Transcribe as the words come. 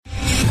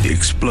The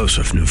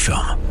explosive new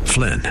film,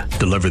 Flynn,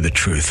 deliver the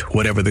truth,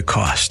 whatever the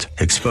cost.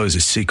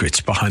 Exposes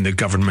secrets behind the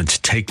government's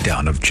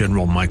takedown of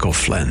General Michael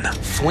Flynn.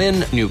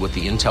 Flynn knew what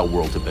the intel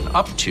world had been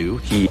up to.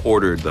 He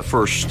ordered the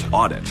first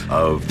audit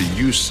of the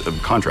use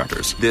of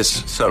contractors.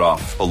 This set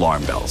off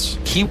alarm bells.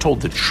 He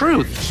told the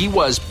truth. He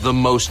was the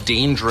most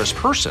dangerous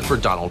person for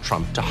Donald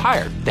Trump to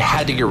hire. They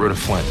had to get rid of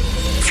Flynn.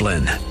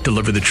 Flynn,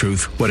 deliver the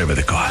truth, whatever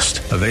the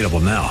cost. Available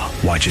now.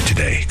 Watch it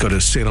today. Go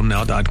to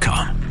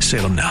salemnow.com.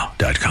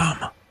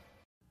 salemnow.com.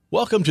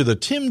 Welcome to the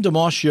Tim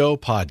DeMoss Show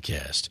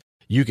podcast.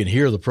 You can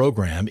hear the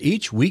program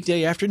each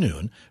weekday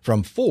afternoon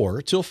from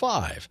 4 till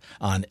 5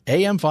 on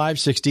AM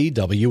 560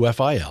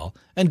 WFIL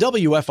and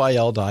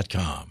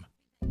WFIL.com.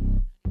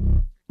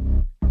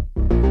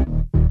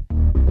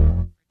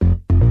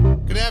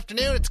 Good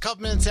afternoon. It's a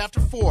couple minutes after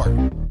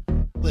 4.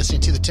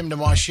 Listening to the Tim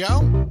DeMoss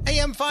Show,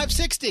 AM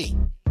 560,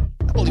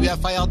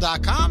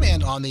 WFIL.com,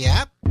 and on the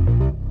app.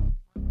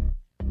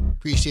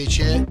 Appreciate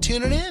you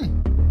tuning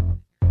in.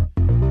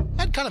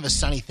 Had kind of a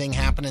sunny thing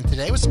happening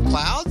today with some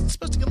clouds. It's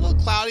supposed to get a little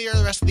cloudier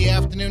the rest of the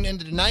afternoon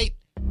into tonight.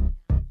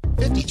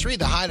 53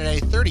 the high today,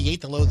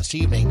 38 the low this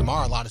evening.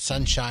 Tomorrow, a lot of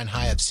sunshine,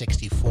 high of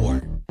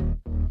 64.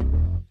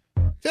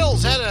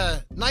 Phils had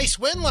a nice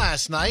win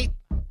last night.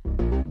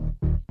 I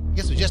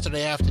guess it was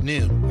yesterday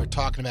afternoon. We were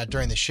talking about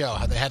during the show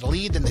how they had a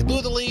lead, then they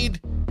blew the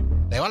lead.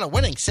 They wound up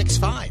winning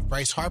 6-5.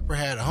 Bryce Harper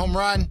had a home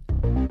run,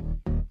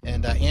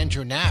 and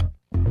Andrew Knapp,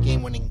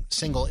 game-winning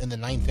single in the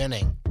ninth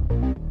inning.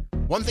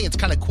 One thing that's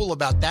kind of cool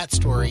about that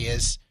story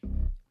is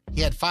he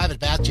had 5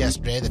 at-bats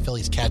yesterday, the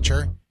Phillies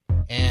catcher,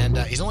 and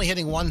he's only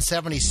hitting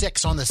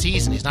 176 on the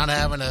season. He's not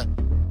having a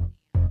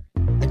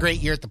great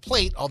year at the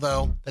plate,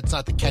 although that's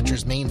not the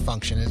catcher's main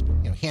function. Is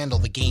handle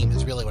the game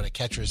is really what a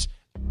catcher's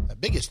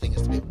biggest thing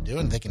is to be able to do,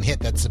 and if they can hit,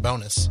 that's the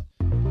bonus.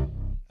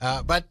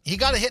 But he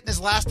got a hit in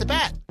his last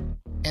at-bat.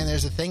 And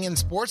there's a thing in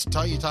sports,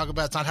 you talk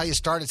about it's not how you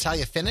start, it's how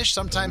you finish.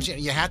 Sometimes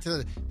you have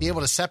to be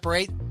able to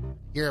separate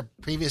your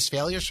previous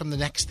failures from the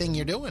next thing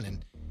you're doing.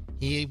 And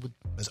he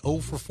was 0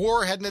 for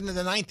 4 heading into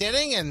the ninth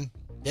inning, and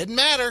didn't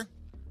matter.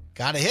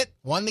 Got a hit,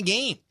 won the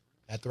game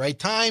at the right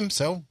time.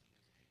 So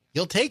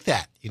you'll take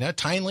that,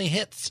 timely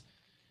hits.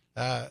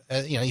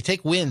 You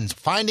take wins,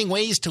 finding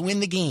ways to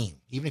win the game.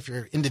 Even if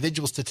your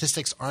individual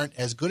statistics aren't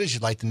as good as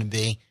you'd like them to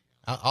be,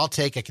 I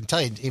can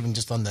tell you, even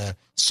just on the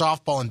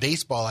softball and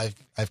baseball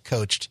I've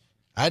coached,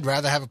 I'd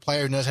rather have a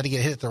player who knows how to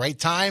get hit at the right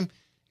time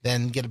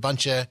than get a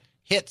bunch of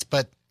hits,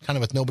 but kind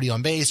of with nobody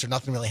on base or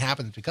nothing really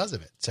happens because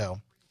of it.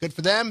 So good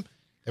for them.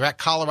 They're at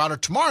Colorado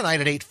tomorrow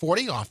night at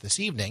 8:40, off this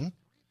evening.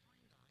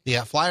 The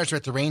Flyers are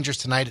at the Rangers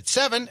tonight at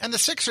 7, and the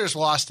Sixers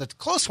lost a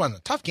close one, a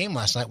tough game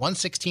last night,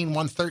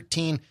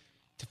 116-113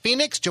 to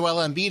Phoenix.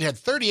 Joel Embiid had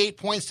 38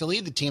 points to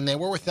lead the team. They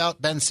were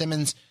without Ben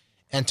Simmons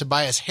and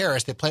Tobias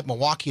Harris. They played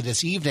Milwaukee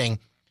this evening.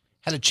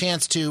 Had a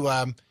chance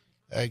to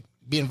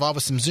be involved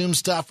with some Zoom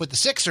stuff with the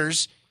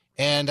Sixers,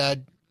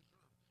 and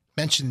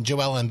mentioned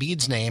Joel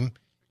Embiid's name.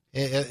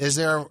 Is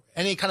there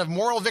any kind of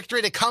moral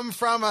victory to come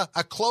from a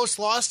close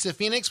loss to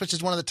Phoenix, which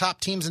is one of the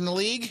top teams in the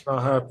league?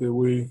 I'm happy.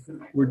 We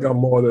got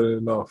more than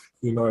enough,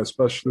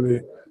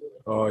 especially,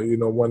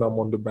 when I'm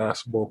on the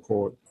basketball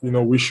court.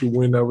 We should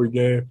win every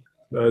game.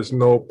 There's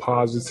no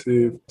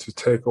positive to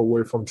take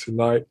away from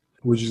tonight.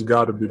 We just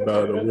got to be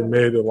better. We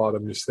made a lot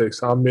of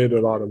mistakes. I made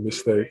a lot of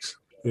mistakes,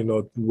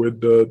 with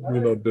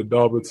the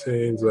double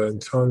teams and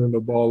turning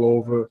the ball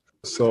over.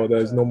 So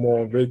there's no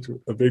more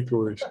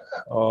victories.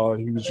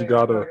 You just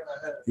got to,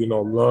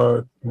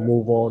 learn,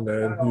 move on,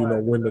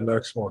 and, win the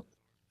next one.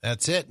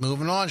 That's it.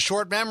 Moving on.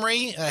 Short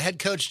memory. Head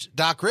coach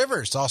Doc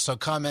Rivers also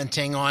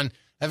commenting on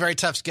a very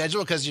tough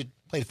schedule because you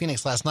played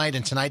Phoenix last night,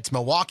 and tonight's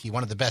Milwaukee,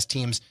 one of the best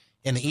teams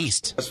in the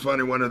East. That's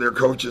funny. One of their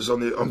coaches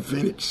on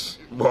Phoenix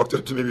walked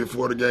up to me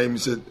before the game. He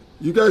said,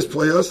 "You guys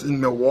play us in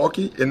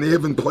Milwaukee, and they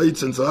haven't played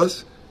since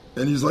us?"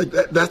 And he's like,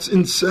 "That's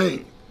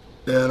insane."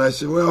 And I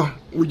said, "Well,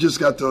 we just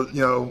got to,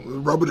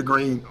 rubber the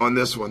green on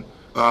this one.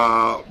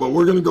 But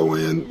we're going to go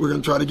in. We're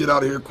going to try to get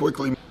out of here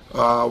quickly.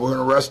 We're going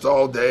to rest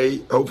all day.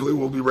 Hopefully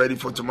we'll be ready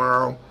for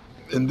tomorrow.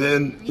 And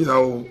then,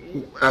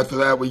 after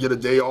that, we get a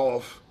day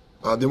off.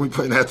 Then we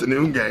play an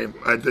afternoon game,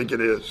 I think it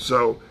is.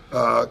 So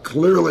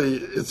clearly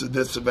it's a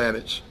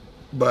disadvantage.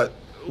 But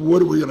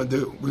what are we going to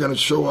do? We're going to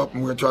show up,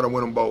 and we're going to try to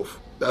win them both.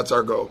 That's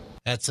our goal."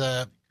 That's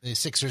the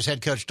Sixers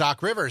head coach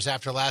Doc Rivers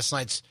after last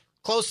night's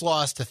close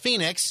loss to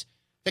Phoenix.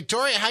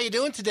 Victoria, how you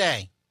doing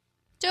today?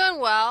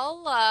 Doing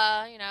well.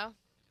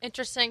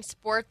 Interesting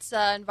sports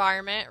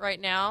environment right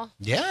now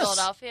in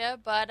Philadelphia,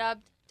 but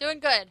doing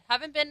good.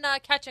 Haven't been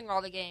catching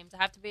all the games,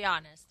 I have to be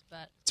honest,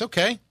 but it's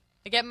okay.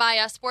 I get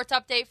my sports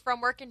update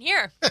from working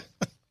here.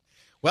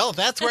 Well,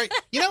 that's where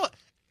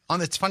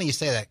it's funny you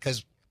say that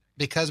because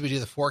we do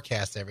the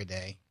forecast every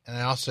day, and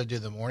I also do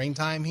the morning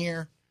time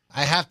here.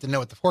 I have to know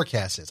what the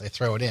forecast is. I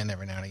throw it in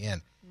every now and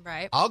again.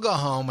 Right. I'll go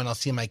home and I'll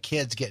see my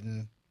kids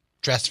getting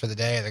dressed for the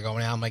day. They're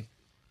going out. I'm like,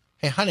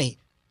 "Hey, honey,"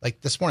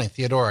 like this morning,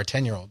 Theodora, our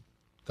 10-year-old,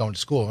 going to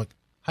school. I'm like,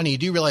 "Honey, you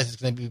do realize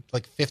it's going to be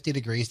like 50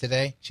 degrees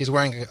today?" She's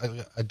wearing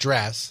a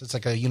dress. It's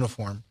like a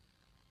uniform.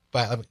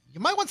 But you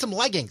might want some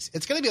leggings.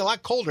 It's going to be a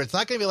lot colder. It's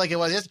not going to be like it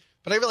was.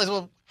 But I realized,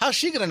 well, how's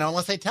she going to know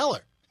unless they tell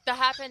her? That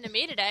happened to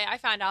me today. I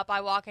found out by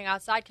walking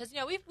outside because,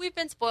 we've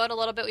been spoiled a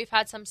little bit. We've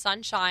had some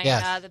sunshine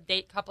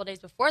the couple of days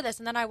before this.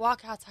 And then I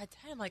walk outside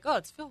today. I'm like, oh,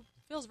 it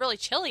feels really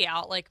chilly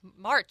out, like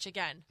March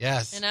again.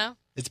 Yes.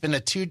 It's been a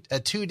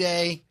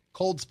two-day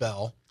cold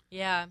spell.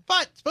 Yeah.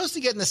 But supposed to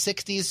get in the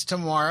 60s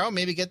tomorrow.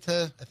 Maybe get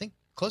to, I think,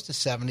 close to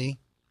 70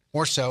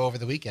 or so over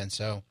the weekend.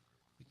 So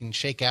we can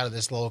shake out of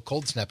this little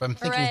cold snap. I'm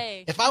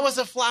thinking, if I was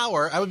a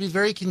flower, I would be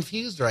very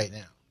confused right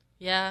now.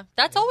 Yeah,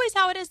 that's always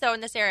how it is, though,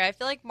 in this area. I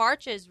feel like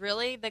March is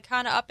really the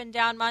kind of up and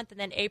down month, and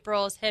then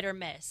April is hit or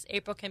miss.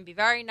 April can be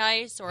very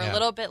nice or a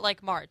little bit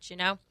like March,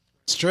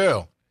 It's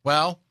true.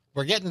 Well,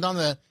 we're getting on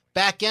the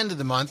back end of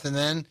the month, and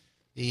then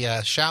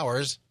the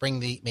showers bring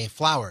the May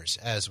flowers,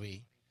 as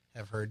we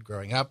have heard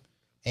growing up.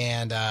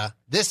 And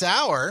this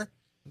hour,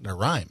 a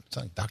rhyme, it's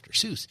like Dr.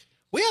 Seuss,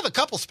 we have a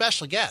couple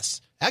special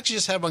guests. Actually,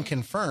 just had one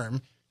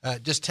confirm,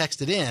 just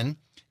texted in.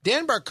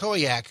 Dan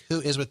Barkowiak,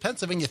 who is with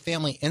Pennsylvania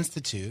Family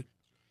Institute,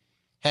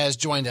 has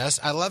joined us.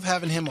 I love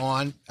having him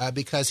on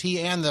because he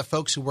and the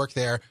folks who work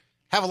there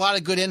have a lot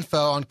of good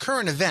info on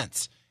current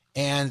events.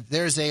 And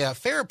there's a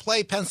Fair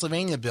Play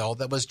Pennsylvania bill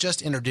that was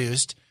just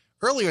introduced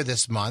earlier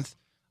this month,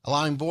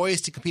 allowing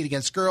boys to compete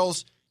against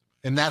girls.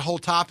 And that whole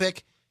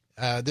topic,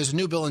 there's a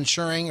new bill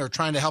ensuring or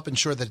trying to help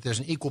ensure that there's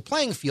an equal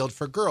playing field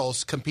for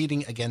girls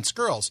competing against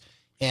girls.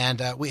 And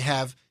we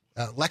have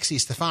Lexi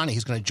Stefani,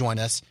 who's going to join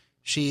us.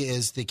 She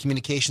is the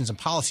Communications and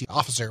Policy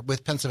Officer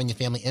with Pennsylvania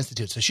Family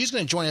Institute. So she's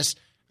going to join us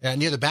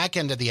near the back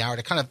end of the hour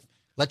to kind of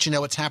let you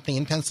know what's happening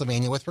in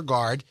Pennsylvania with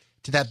regard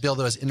to that bill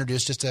that was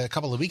introduced just a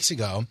couple of weeks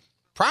ago.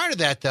 Prior to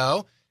that,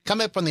 though,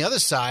 coming up on the other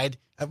side,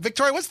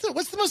 Victoria, what's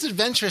the most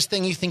adventurous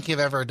thing you think you've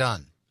ever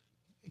done?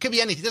 It could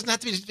be anything. It doesn't have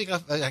to be just a big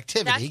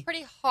activity. That's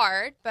pretty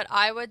hard, but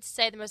I would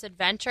say the most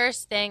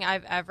adventurous thing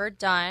I've ever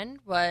done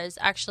was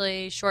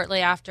actually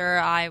shortly after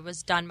I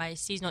was done my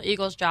seasonal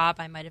Eagles job.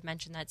 I might have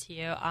mentioned that to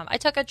you. I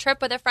took a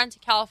trip with a friend to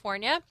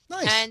California.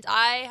 Nice. And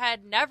I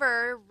had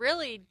never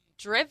really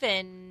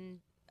driven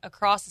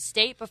across the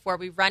state before.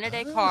 We rented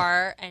a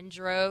car and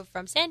drove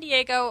from San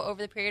Diego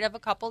over the period of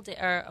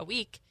a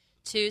week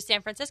to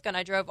San Francisco. And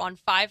I drove on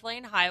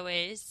 5-lane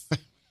highways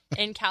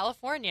in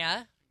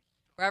California,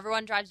 where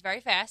everyone drives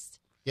very fast.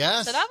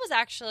 Yes. So that was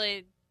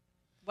actually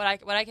what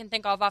I can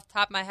think of off the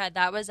top of my head.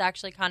 That was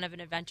actually kind of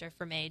an adventure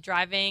for me,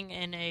 driving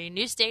in a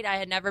new state I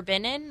had never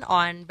been in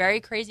on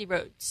very crazy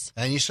roads.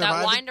 And you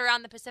survived that wind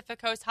around the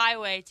Pacific Coast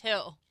Highway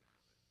too.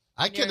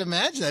 I could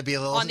imagine that'd be a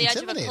little on the edge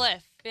intimidating. of a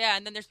cliff. Yeah,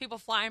 and then there's people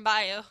flying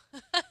by you.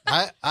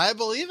 I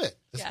believe it,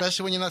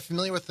 especially when you're not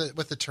familiar with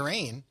the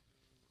terrain.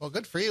 Well,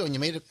 good for you, and you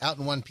made it out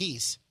in one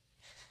piece.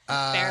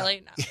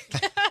 Barely.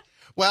 No.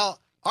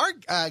 Well,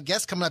 our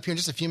guest coming up here in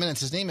just a few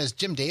minutes, his name is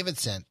Jim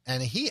Davidson,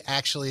 and he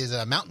actually is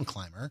a mountain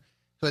climber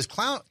who has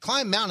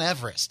climbed Mount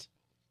Everest,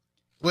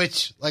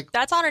 which,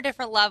 that's on a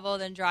different level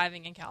than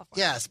driving in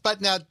California. Yes,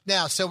 but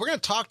now, so we're going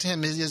to talk to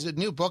him. He has a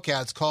new book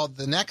out. It's called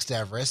The Next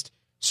Everest,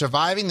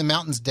 Surviving the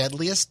Mountain's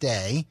Deadliest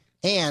Day,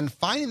 and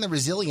Finding the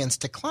Resilience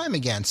to Climb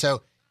Again.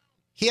 So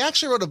he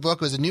actually wrote a book.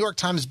 It was a New York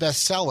Times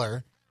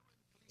bestseller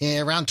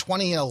around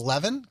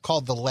 2011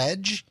 called The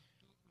Ledge.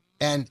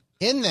 And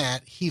in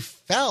that, he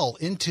fell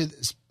into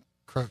this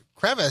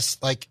crevice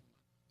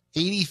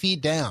 80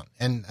 feet down.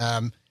 And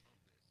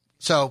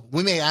so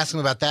we may ask him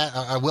about that.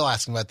 I will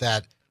ask him about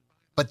that.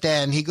 But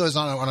then he goes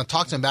on. I want to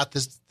talk to him about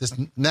this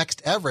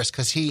next Everest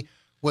because he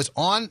was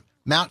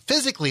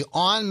physically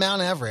on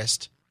Mount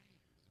Everest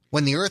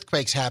when the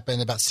earthquakes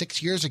happened about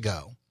 6 years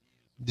ago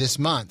this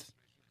month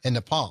in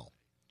Nepal.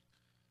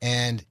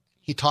 And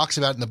he talks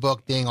about in the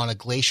book being on a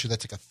glacier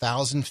that's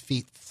 1,000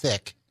 feet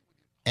thick,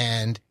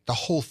 and the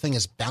whole thing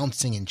is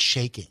bouncing and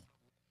shaking.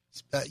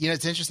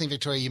 It's interesting,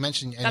 Victoria, you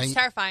mentioned... That's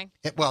terrifying.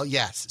 Well,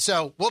 yes.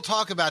 So we'll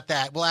talk about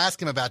that. We'll ask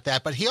him about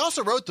that. But he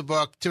also wrote the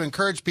book to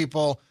encourage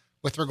people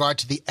with regard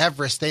to the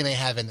Everest they may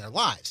have in their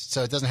lives.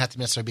 So it doesn't have to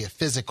necessarily be a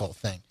physical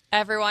thing.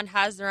 Everyone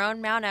has their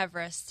own Mount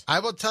Everest. I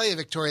will tell you,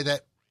 Victoria,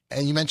 that...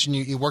 And you mentioned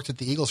you worked at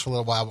the Eagles for a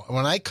little while.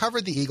 When I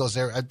covered the Eagles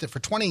there for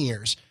 20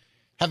 years,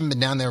 haven't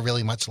been down there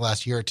really much the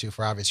last year or two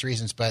for obvious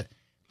reasons, but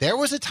there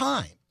was a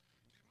time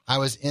I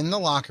was in the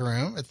locker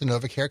room at the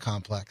NovaCare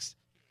complex,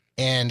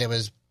 and it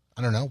was,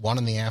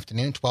 1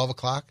 p.m, 12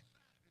 o'clock,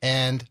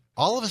 and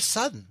all of a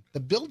sudden, the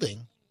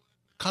building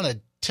kind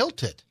of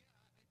tilted.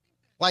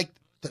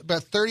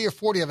 About 30 or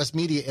 40 of us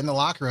media in the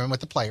locker room with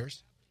the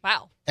players.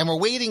 Wow. And we're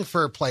waiting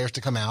for players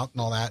to come out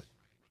and all that.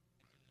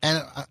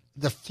 And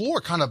the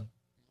floor kind of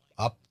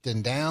upped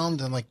and down,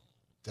 and we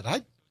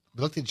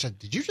looked at each other,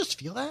 did you just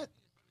feel that?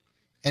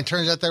 And it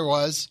turns out there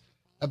was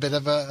a bit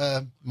of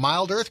a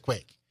mild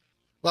earthquake.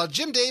 Well,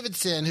 Jim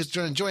Davidson, who's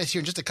going to join us here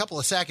in just a couple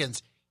of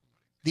seconds,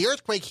 the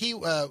earthquake he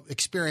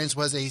experienced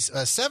was a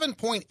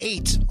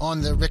 7.8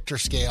 on the Richter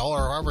scale,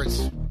 or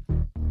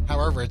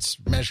however it's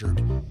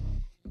measured.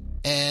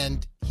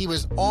 And he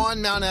was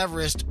on Mount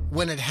Everest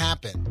when it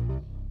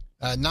happened.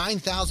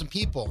 9,000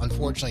 people,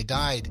 unfortunately,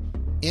 died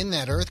in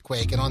that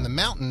earthquake. And on the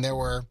mountain, there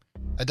were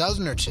a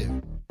dozen or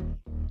two.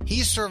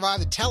 He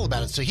survived to tell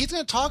about it. So he's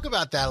going to talk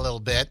about that a little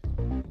bit,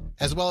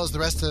 as well as the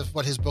rest of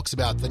what his book's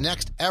about, The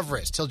Next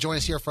Everest. He'll join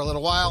us here for a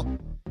little while.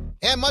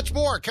 And much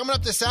more coming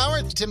up this hour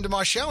at the Tim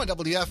DeMoss Show on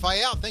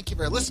WFIL. Thank you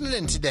for listening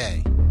in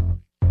today.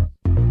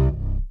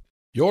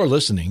 You're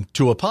listening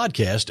to a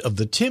podcast of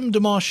The Tim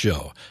DeMoss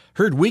Show,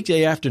 heard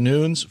weekday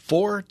afternoons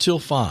 4 till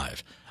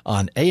 5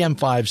 on AM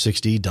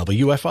 560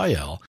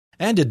 WFIL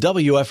and at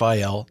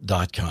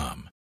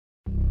WFIL.com.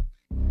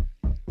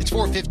 It's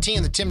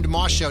 4:15, the Tim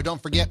DeMoss Show.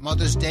 Don't forget,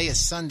 Mother's Day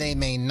is Sunday,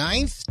 May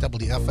 9th.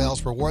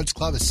 WFIL's Rewards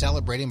Club is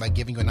celebrating by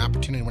giving you an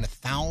opportunity to win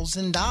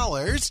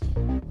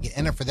 $1,000. You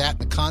enter for that in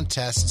the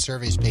contest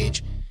surveys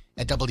page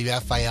at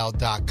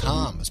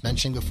WFIL.com. As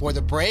mentioned before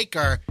the break,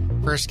 our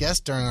first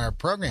guest during our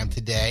program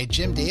today,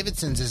 Jim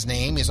Davidson's his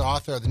name. He's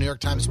author of the New York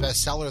Times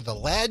bestseller, The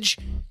Ledge,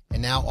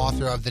 and now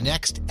author of The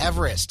Next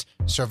Everest,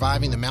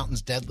 Surviving the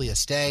Mountain's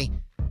Deadliest Day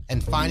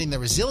and Finding the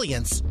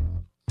Resilience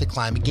to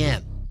Climb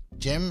Again.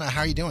 Jim, how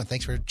are you doing?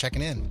 Thanks for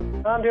checking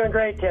in. I'm doing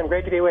great, Tim.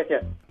 Great to be with you.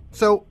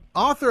 So,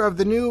 author of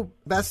the New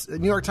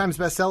York Times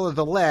bestseller,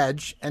 The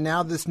Ledge, and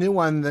now this new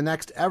one, The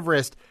Next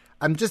Everest.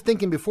 I'm just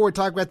thinking, before we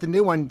talk about the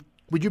new one,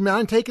 would you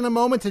mind taking a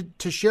moment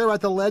to share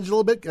about The Ledge a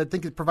little bit? I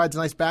think it provides a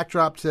nice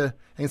backdrop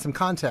and some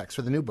context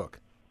for the new book.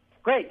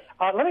 Great.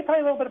 Let me tell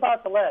you a little bit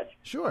about The Ledge.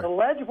 Sure. The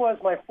Ledge was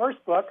my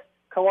first book,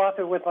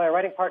 co-authored with my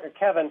writing partner,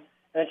 Kevin,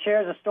 and it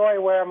shares a story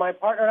where my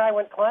partner and I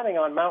went climbing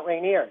on Mount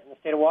Rainier in the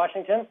state of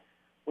Washington.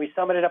 We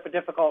summited up a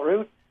difficult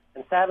route,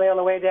 and sadly on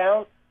the way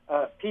down,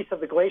 a piece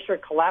of the glacier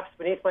collapsed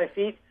beneath my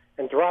feet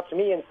and dropped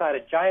me inside a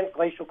giant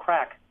glacial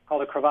crack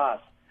called a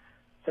crevasse.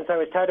 Since I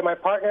was tied to my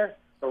partner,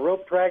 the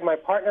rope dragged my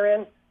partner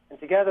in, and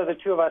together the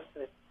two of us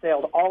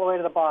sailed all the way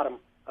to the bottom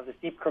of this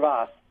deep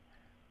crevasse.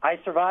 I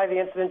survived the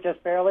incident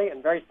just barely,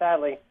 and very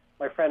sadly,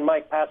 my friend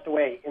Mike passed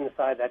away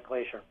inside that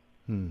glacier.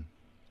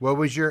 What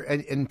was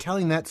in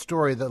telling that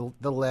story, the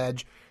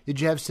Ledge, did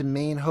you have some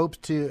main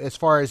hopes as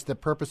far as the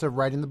purpose of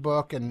writing the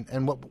book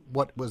and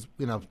what was,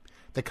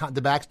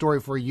 the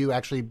backstory for you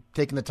actually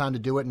taking the time to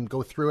do it and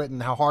go through it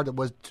and how hard it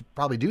was to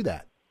probably do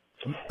that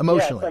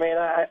emotionally?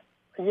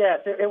 Yes,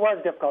 it was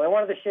difficult. I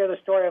wanted to share the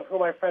story of who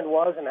my friend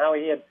was and how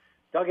he had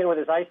dug in with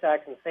his ice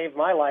axe and saved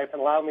my life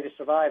and allowed me to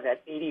survive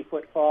that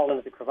 80-foot fall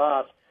into the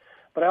crevasse.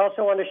 But I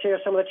also wanted to share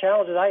some of the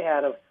challenges I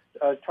had of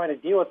trying to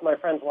deal with my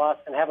friend's loss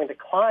and having to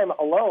climb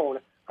alone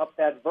up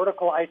that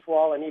vertical ice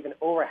wall and even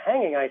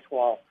overhanging ice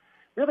wall.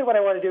 Really what I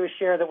want to do is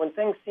share that when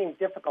things seem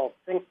difficult,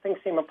 things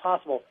seem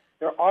impossible,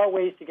 there are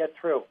ways to get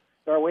through.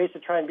 There are ways to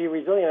try and be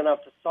resilient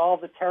enough to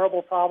solve the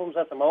terrible problems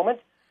at the moment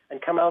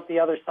and come out the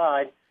other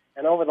side.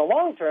 And over the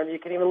long term, you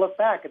can even look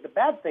back at the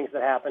bad things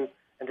that happen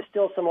and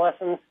distill some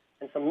lessons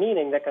and some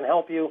meaning that can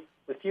help you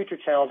with future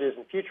challenges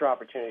and future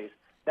opportunities.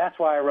 That's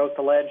why I wrote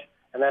The Ledge,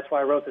 and that's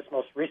why I wrote this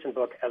most recent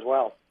book as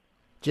well.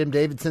 Jim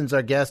Davidson's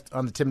our guest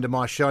on the Tim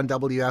DeMoss Show on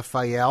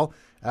WFIL.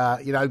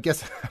 I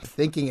guess I'm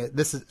thinking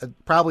this is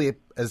probably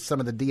as some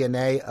of the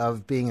DNA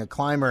of being a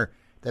climber,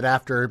 that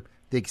after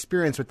the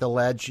experience with The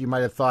Ledge, you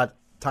might have thought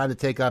time to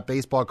take up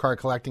baseball card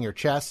collecting or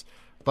chess.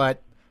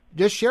 But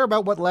just share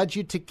about what led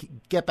you to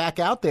get back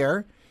out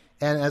there.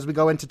 And as we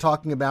go into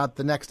talking about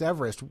The Next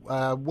Everest,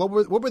 what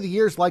were the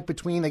years like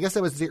between, I guess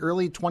it was the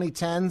early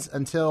 2010s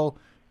until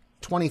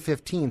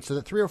 2015, so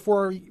the 3 or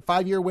 4,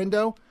 5 year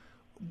window?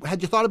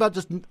 Had you thought about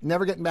just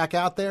never getting back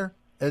out there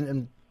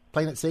and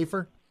playing it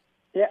safer?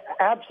 Yeah,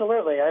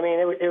 absolutely. I mean,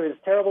 it was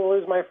terrible to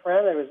lose my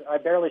friend. I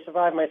barely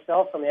survived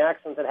myself from the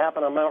accident that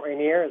happened on Mount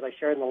Rainier, as I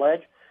shared in The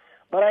Ledge.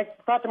 But I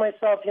thought to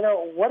myself,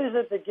 what is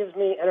it that gives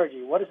me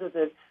energy? What is it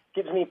that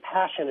gives me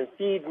passion and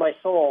feeds my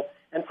soul?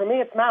 And for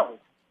me, it's mountains.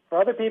 For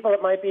other people,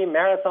 it might be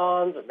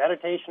marathons or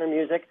meditation or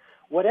music.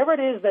 Whatever it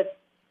is that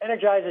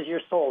energizes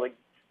your soul, it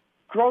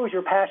grows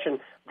your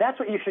passion, that's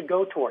what you should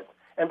go towards.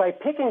 And by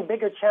picking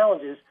bigger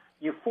challenges,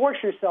 you force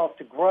yourself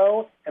to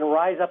grow and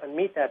rise up and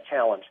meet that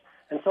challenge.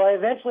 And so I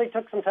eventually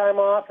took some time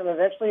off, and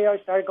eventually I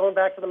started going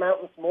back to the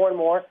mountains more and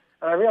more,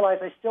 and I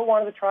realized I still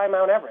wanted to try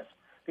Mount Everest.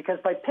 Because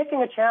by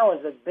picking a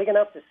challenge that's big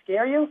enough to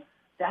scare you,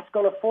 that's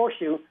going to force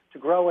you to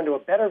grow into a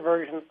better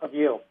version of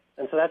you.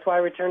 And so that's why I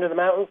returned to the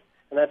mountains,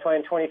 and that's why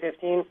in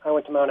 2015 I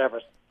went to Mount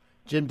Everest.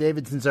 Jim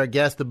Davidson's our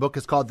guest. The book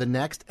is called The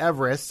Next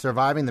Everest,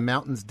 Surviving the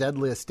Mountain's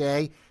Deadliest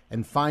Day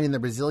and Finding the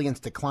Resilience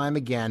to Climb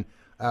Again.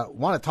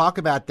 Want to talk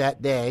about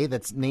that day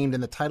that's named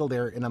in the title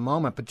there in a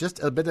moment, but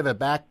just a bit of a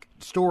back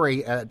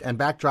story and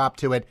backdrop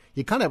to it.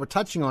 You kind of were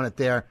touching on it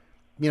there.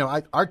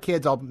 Our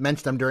kids, I'll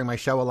mention them during my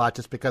show a lot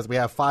just because we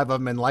have 5 of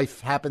them and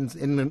life happens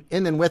in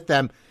and with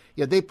them.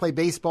 They play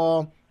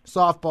baseball,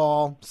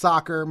 softball,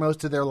 soccer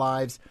most of their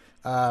lives.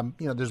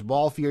 There's a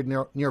ball field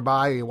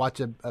nearby, or you watch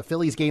a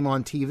Phillies game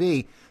on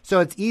TV. So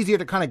it's easier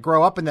to kind of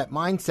grow up in that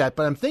mindset.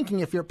 But I'm thinking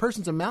if you're a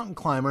person's a mountain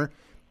climber,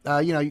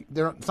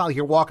 it's not like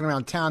you're walking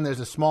around town, there's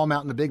a small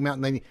mountain, a big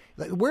mountain.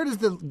 Where does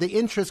the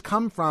interest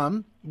come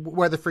from,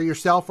 whether for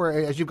yourself or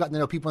as you've gotten to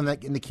know people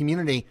in the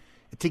community,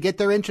 to get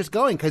their interest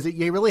going? Because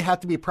you really have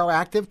to be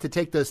proactive to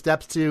take those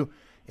steps to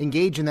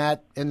engage in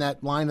that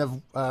line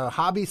of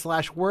hobby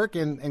 / work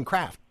and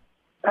craft.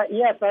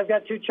 Yes, I've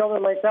got 2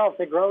 children myself.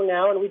 They're grown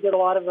now, and we did a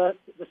lot of the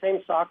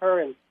same soccer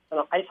and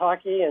ice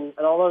hockey and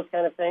all those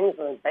kind of things,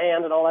 and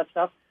band and all that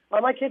stuff.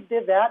 My kids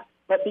did that,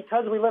 but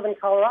because we live in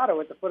Colorado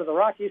at the foot of the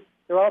Rockies,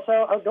 they're also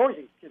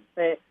outdoorsy.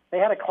 They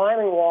had a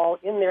climbing wall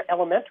in their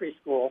elementary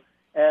school,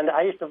 and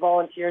I used to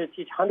volunteer to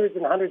teach hundreds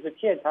and hundreds of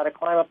kids how to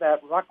climb up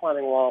that rock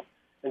climbing wall.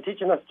 And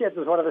teaching those kids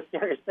was one of the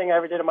scariest things I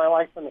ever did in my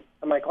life in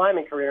my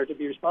climbing career, to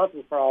be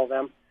responsible for all of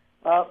them.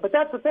 But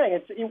that's the thing.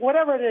 It's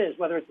whatever it is,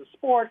 whether it's a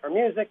sport or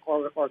music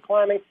or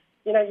climbing,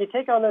 you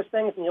take on those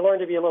things and you learn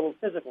to be a little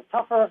physical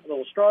tougher, a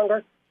little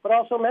stronger, but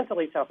also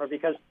mentally tougher,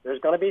 because there's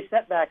going to be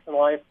setbacks in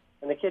life,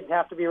 and the kids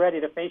have to be ready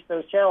to face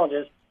those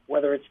challenges,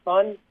 whether it's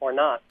fun or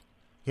not.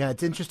 Yeah,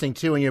 it's interesting,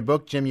 too. In your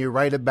book, Jim, you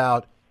write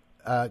about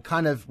I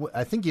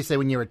think you say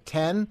when you were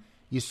 10,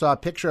 you saw a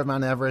picture of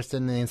Mount Everest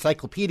in the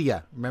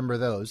encyclopedia. Remember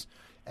those?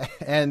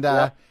 And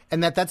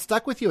and that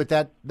stuck with you at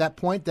that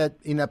point,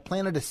 that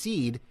planted a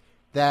seed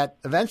that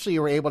eventually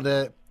you were able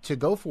to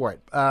go for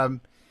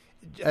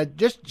it.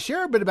 Just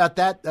share a bit about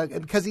that,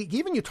 because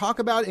even you talk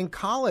about in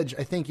college,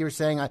 I think you were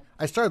saying,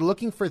 I started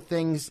looking for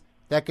things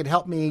that could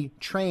help me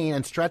train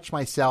and stretch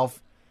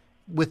myself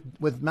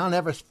with Mount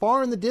Everest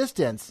far in the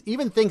distance,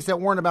 even things that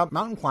weren't about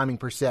mountain climbing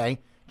per se,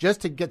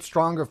 just to get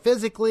stronger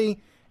physically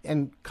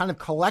and kind of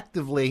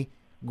collectively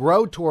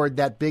grow toward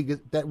that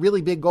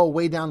really big goal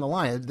way down the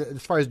line,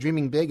 as far as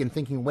dreaming big and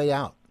thinking way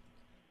out.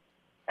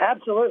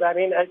 Absolutely. I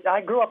mean,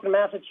 I grew up in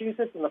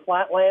Massachusetts in the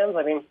flatlands.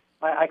 I mean,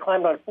 I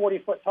climbed on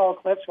 40-foot tall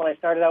cliffs when I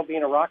started out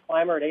being a rock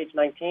climber at age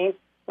 19.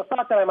 The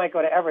thought that I might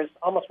go to Everest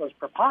almost was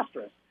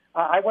preposterous.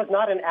 I was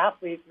not an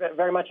athlete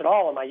very much at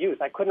all in my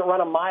youth. I couldn't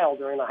run a mile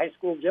during the high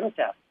school gym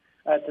test.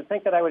 To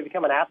think that I would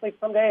become an athlete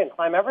someday and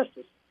climb Everest,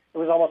 it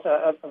was almost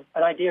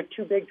an idea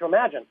too big to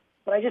imagine.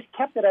 But I just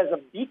kept it as a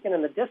beacon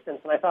in the distance,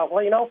 and I thought,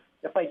 well,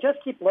 if I just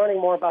keep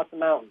learning more about the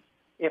mountains,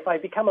 if I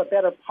become a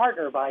better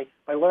partner by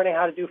learning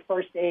how to do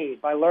first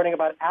aid, by learning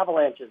about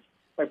avalanches,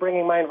 by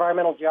bringing my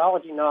environmental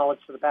geology knowledge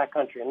to the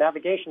backcountry and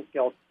navigation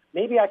skills,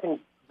 maybe I can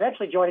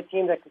eventually join a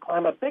team that can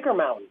climb a bigger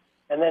mountain,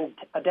 and then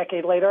a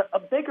decade later, a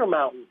bigger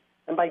mountain.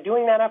 And by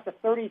doing that after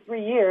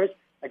 33 years,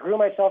 I grew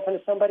myself into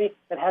somebody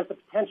that has the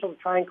potential to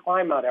try and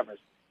climb Mount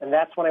Everest. And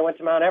that's when I went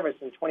to Mount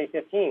Everest in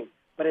 2015.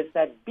 But it's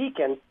that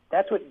beacon,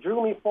 that's what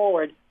drew me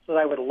forward so that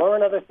I would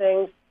learn other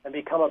things and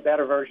become a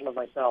better version of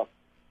myself.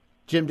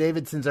 Jim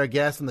Davidson's our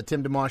guest on the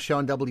Tim DeMoss Show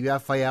on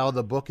WFIL.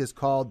 The book is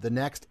called The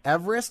Next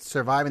Everest,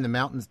 Surviving the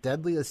Mountain's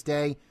Deadliest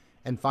Day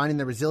and Finding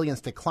the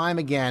Resilience to Climb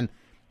Again.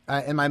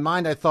 In my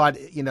mind, I thought,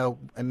 and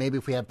maybe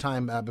if we have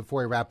time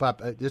before we wrap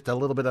up, just a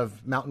little bit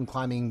of mountain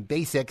climbing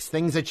basics,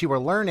 things that you were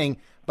learning.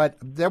 But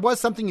there was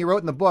something you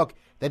wrote in the book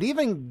that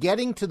even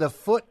getting to the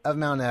foot of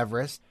Mount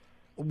Everest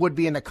would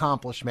be an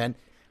accomplishment.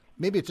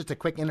 Maybe it's just a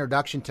quick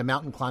introduction to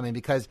mountain climbing,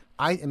 because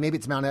maybe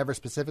it's Mount Everest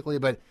specifically,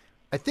 but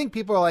I think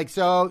people are like,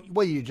 so,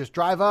 you just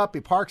drive up,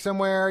 you park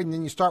somewhere, and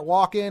then you start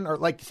walking? Or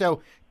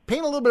so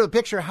paint a little bit of a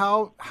picture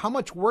how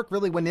much work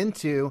really went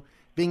into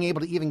being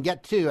able to even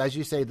get to, as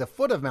you say, the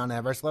foot of Mount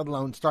Everest, let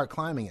alone start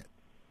climbing it.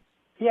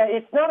 Yeah,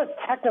 it's not a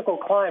technical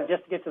climb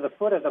just to get to the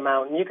foot of the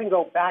mountain. You can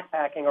go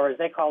backpacking, or as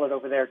they call it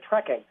over there,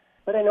 trekking.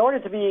 But in order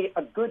to be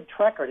a good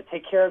trekker, to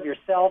take care of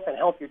yourself and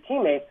help your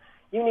teammates,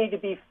 you need to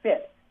be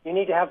fit. You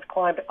need to have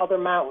climbed other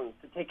mountains,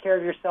 to take care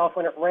of yourself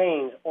when it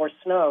rains or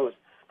snows,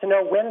 to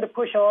know when to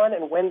push on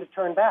and when to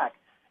turn back.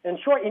 In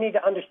short, you need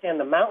to understand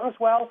the mountains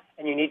well,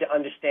 and you need to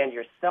understand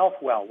yourself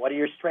well. What are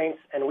your strengths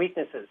and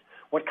weaknesses?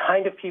 What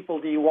kind of people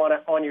do you want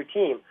on your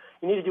team?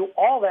 You need to do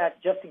all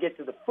that just to get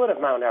to the foot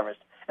of Mount Everest.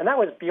 And that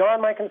was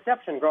beyond my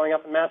conception growing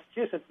up in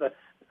Massachusetts.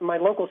 My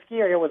local ski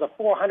area was a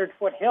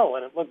 400-foot hill,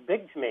 and it looked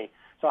big to me.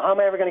 So how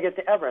am I ever going to get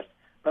to Everest?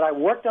 But I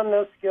worked on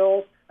those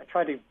skills. I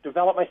tried to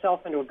develop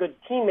myself into a good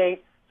teammate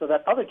so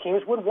that other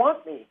teams would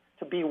want me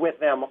to be with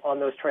them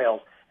on those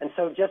trails. And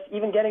so just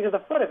even getting to the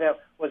foot of it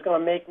was going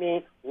to make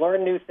me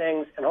learn new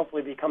things and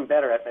hopefully become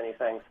better at many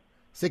things.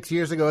 6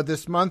 years ago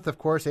this month, of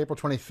course, April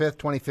 25th,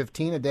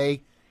 2015, a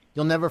day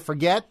you'll never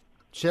forget.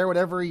 Share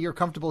whatever you're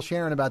comfortable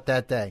sharing about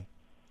that day.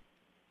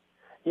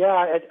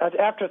 Yeah,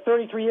 after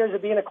 33 years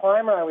of being a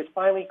climber, I was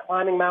finally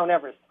climbing Mount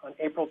Everest on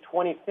April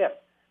 25th,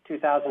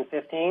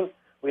 2015.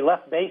 We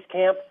left base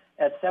camp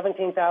at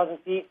 17,000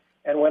 feet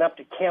and went up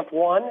to Camp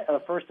 1,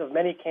 the first of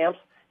many camps,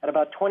 at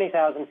about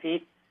 20,000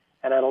 feet.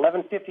 And at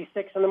 11:56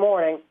 in the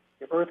morning,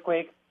 the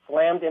earthquake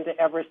slammed into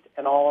Everest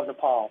and all of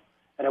Nepal.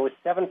 And it was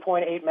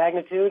 7.8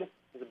 magnitude. It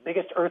was the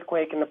biggest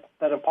earthquake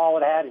that Nepal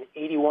had in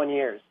 81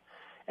 years.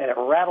 And it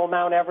rattled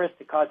Mount Everest.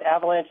 It caused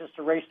avalanches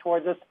to race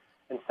towards us.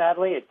 And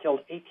sadly, it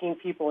killed 18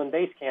 people in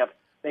base camp,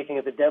 making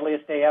it the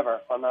deadliest day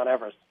ever on Mount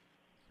Everest.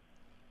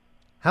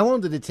 How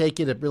long did it take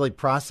you to really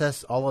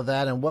process all of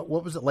that? And what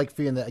was it like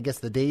for you in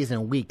the days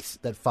and weeks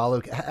that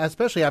followed,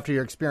 especially after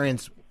your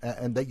experience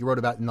and that you wrote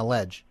about in The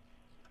Ledge?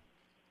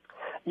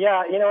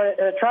 Yeah, in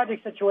a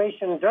tragic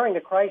situation during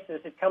the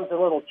crisis, it comes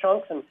in little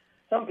chunks, and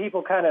some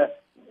people kind of,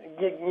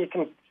 you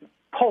can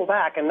pull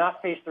back and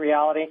not face the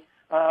reality.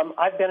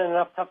 I've been in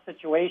enough tough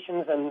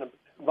situations and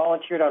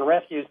volunteered on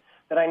rescues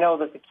that I know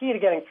that the key to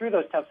getting through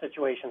those tough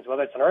situations,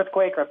 whether it's an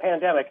earthquake or a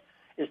pandemic,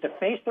 is to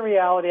face the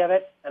reality of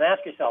it and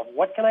ask yourself,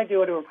 what can I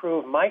do to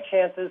improve my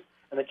chances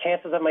and the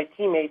chances of my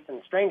teammates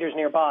and strangers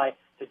nearby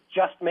to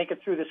just make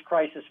it through this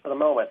crisis for the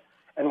moment?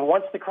 And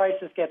once the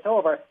crisis gets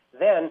over,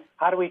 then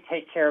how do we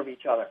take care of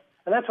each other?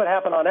 And that's what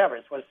happened on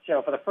Everest. Was,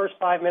 for the first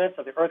 5 minutes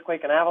of the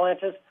earthquake and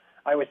avalanches,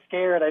 I was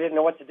scared. I didn't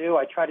know what to do.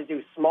 I tried to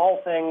do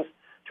small things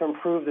to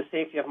improve the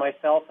safety of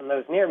myself and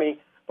those near me.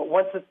 But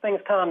once the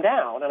things calmed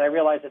down and I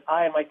realized that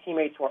I and my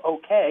teammates were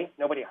okay,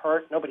 nobody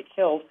hurt, nobody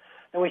killed,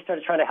 then we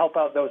started trying to help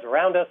out those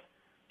around us.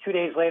 2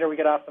 days later, we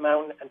get off the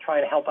mountain and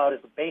try to help out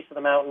at the base of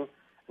the mountain.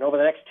 And over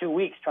the next 2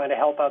 weeks, trying to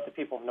help out the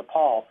people of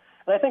Nepal.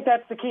 And I think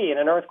that's the key in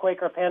an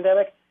earthquake or a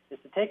pandemic, is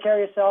to take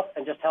care of yourself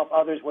and just help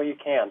others where you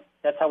can.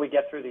 That's how we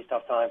get through these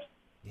tough times.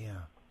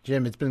 Yeah.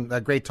 Jim, it's been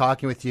great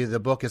talking with you. The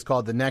book is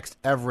called The Next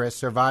Everest,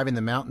 Surviving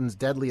the Mountain's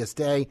Deadliest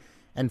Day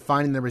and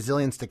Finding the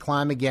Resilience to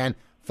Climb Again.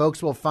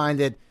 Folks will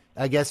find it,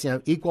 I guess,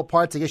 equal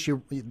parts. I guess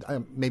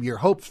maybe your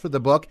hopes for the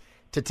book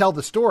to tell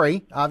the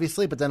story,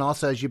 obviously, but then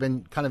also as you've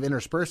been kind of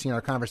interspersing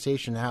our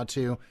conversation, how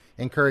to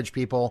encourage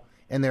people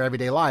in their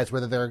everyday lives,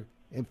 whether they're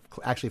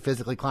actually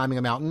physically climbing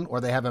a mountain or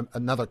they have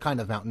another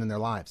kind of mountain in their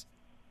lives.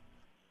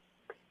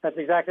 That's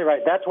exactly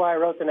right. That's why I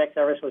wrote The Next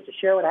Everest, was to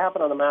share what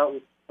happened on the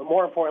mountain, but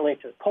more importantly,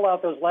 to pull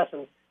out those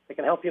lessons that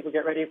can help people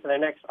get ready for their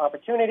next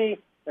opportunity,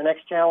 their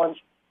next challenge,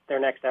 their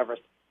next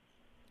Everest.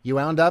 You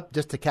wound up,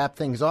 just to cap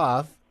things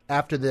off,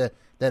 after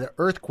that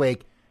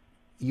earthquake,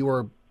 you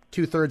were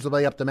 2/3 of the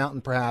way up the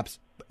mountain, perhaps,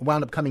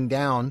 wound up coming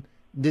down,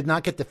 did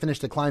not get to finish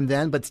the climb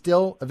then, but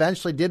still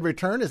eventually did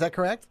return. Is that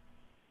correct?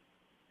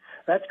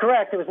 That's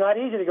correct. It was not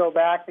easy to go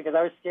back because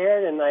I was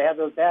scared and I had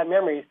those bad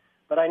memories,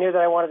 but I knew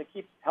that I wanted to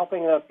keep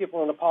helping the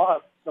people in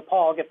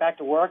Nepal get back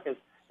to work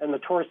in the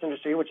tourist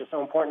industry, which is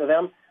so important to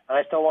them, and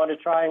I still wanted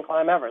to try and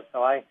climb Everest.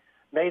 So I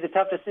made the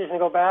tough decision to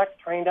go back,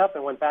 trained up,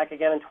 and went back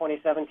again in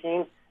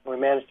 2017, and we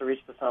managed to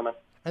reach the summit.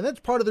 And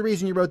that's part of the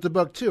reason you wrote the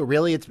book, too.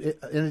 Really, it's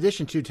in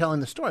addition to telling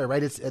the story,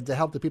 right? It's to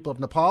help the people of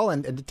Nepal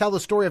and to tell the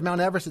story of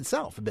Mount Everest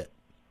itself a bit.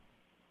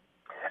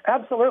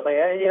 Absolutely.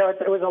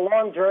 It was a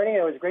long journey.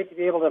 It was great to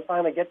be able to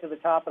finally get to the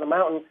top of the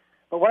mountain.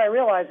 But what I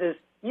realized is,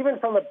 even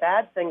from the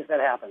bad things that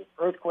happen,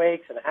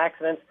 earthquakes and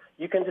accidents,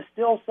 you can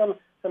distill some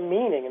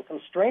meaning and some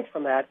strength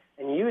from that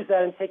and use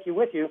that and take you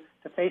with you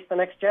to face the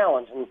next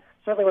challenge. And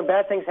certainly when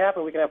bad things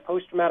happen, we can have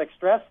post-traumatic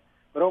stress,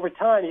 but over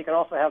time you can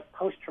also have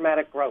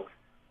post-traumatic growth,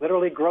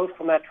 literally growth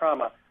from that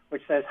trauma,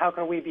 which says, how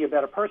can we be a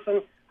better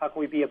person? How can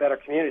we be a better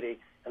community?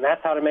 And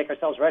that's how to make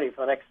ourselves ready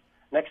for the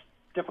next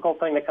difficult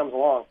thing that comes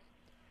along.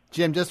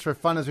 Jim, just for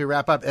fun as we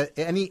wrap up,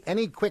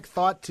 any quick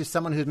thought to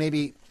someone who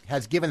maybe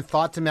has given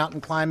thought to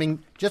mountain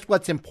climbing, just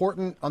what's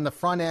important on the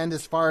front end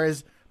as far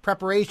as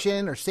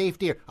preparation or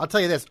safety? I'll tell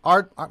you this,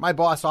 my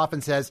boss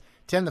often says,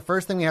 Tim, the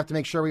first thing we have to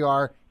make sure we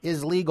are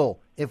is legal.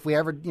 If we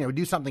ever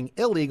do something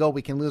illegal,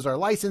 we can lose our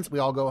license, we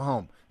all go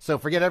home. So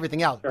forget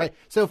everything else. Sure. Right?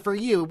 So for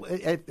you,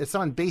 as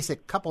someone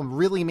basic, couple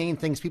really main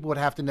things people would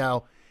have to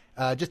know,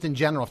 just in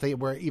general, if they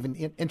were even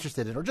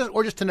interested in,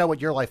 or just to know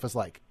what your life was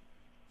like.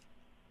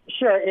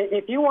 Sure.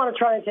 If you want to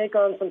try and take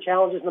on some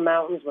challenges in the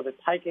mountains, whether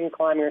it's hiking,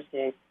 climbing, or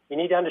skiing, you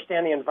need to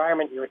understand the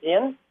environment you're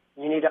in,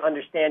 you need to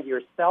understand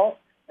yourself,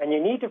 and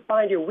you need to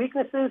find your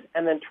weaknesses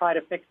and then try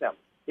to fix them.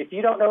 If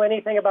you don't know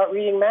anything about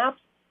reading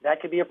maps,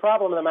 that could be a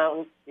problem in the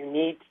mountains. You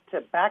need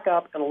to back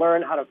up and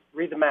learn how to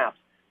read the maps.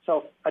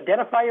 So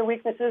identify your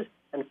weaknesses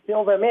and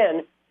fill them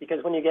in,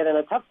 because when you get in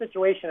a tough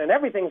situation and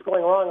everything's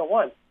going wrong at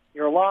once,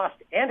 you're lost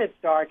and it's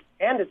dark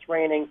and it's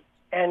raining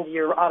and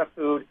you're out of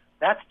food.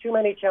 That's too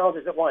many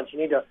challenges at once. You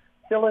need to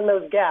fill in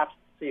those gaps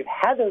so you've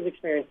had those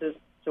experiences,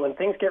 so when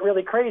things get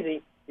really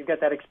crazy, you've got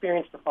that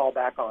experience to fall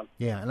back on.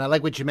 Yeah, and I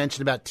like what you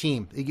mentioned about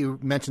team. You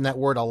mentioned that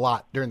word a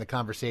lot during the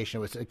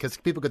conversation, because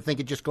people could think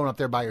it's just going up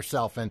there by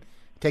yourself, and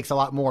it takes a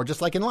lot more,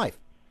 just like in life.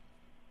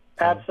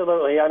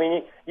 Absolutely. I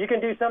mean, you can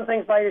do some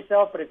things by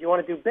yourself, but if you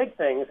want to do big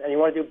things, and you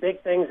want to do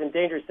big things in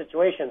dangerous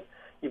situations,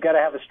 you've got to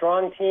have a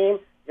strong team,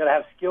 you've got to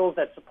have skills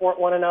that support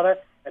one another,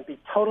 and be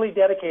totally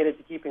dedicated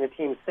to keeping the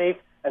team safe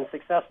and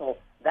successful.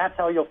 That's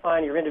how you'll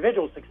find your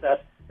individual success,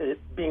 is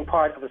being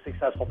part of a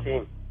successful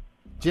team.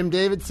 Jim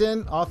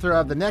Davidson, author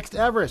of The Next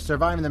Everest,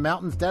 Surviving the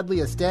Mountain's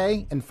Deadliest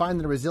Day and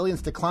Finding the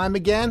Resilience to Climb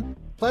Again.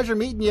 Pleasure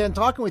meeting you and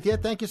talking with you.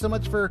 Thank you so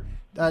much for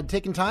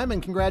taking time,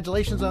 and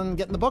congratulations on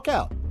getting the book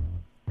out.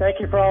 Thank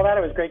you for all that.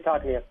 It was great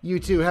talking to you. You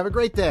too. Have a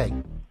great day.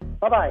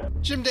 Bye-bye.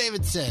 Jim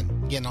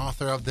Davidson, again,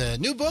 author of the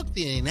new book,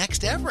 The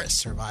Next Everest,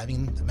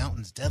 Surviving the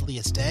Mountain's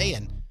Deadliest Day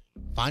and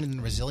Finding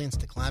the Resilience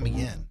to Climb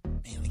Again.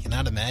 Man, I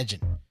cannot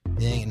imagine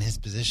being in his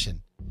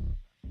position.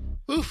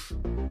 Oof.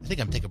 I think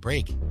I'm going to take a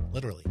break,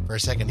 literally, for a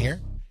second here.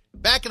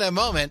 Back in a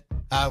moment,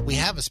 we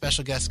have a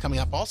special guest coming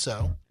up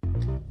also.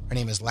 Her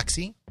name is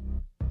Lexi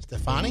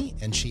Stefani,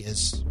 and she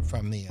is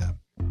from the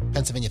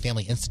Pennsylvania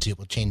Family Institute.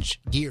 We'll change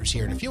gears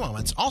here in a few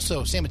moments.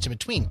 Also, sandwich in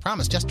between,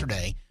 promised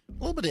yesterday, a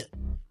little bit of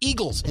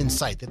Eagles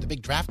insight. They have the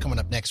big draft coming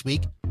up next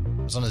week.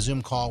 I was on a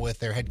Zoom call with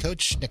their head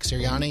coach, Nick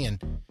Sirianni,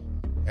 and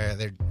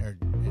their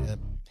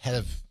head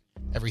of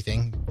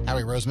everything.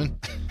 Howie Roseman.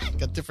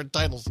 Got different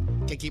titles.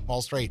 Can't keep them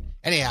all straight.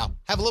 Anyhow,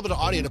 have a little bit of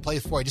audio to play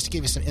for you just to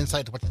give you some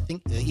insight to what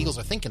the Eagles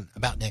are thinking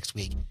about next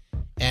week.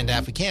 And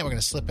if we can, we're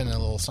going to slip in a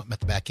little something at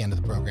the back end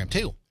of the program,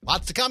 too.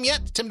 Lots to come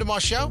yet. Tim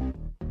DeMoss Show,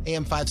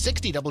 AM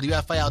 560,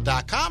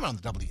 WFIL.com,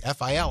 and on the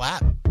WFIL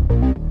app.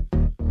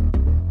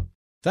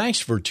 Thanks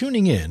for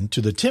tuning in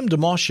to the Tim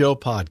DeMoss Show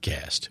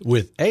podcast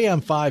with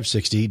AM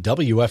 560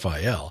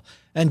 WFIL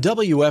and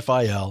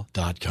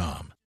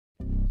WFIL.com.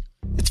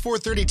 It's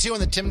 4:32 on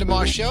the Tim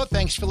DeMoss Show.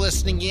 Thanks for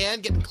listening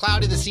in. Getting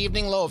cloudy this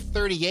evening, low of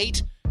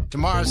 38.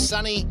 Tomorrow's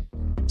sunny,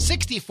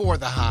 64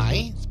 the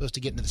high. It's supposed to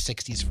get into the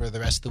 60s for the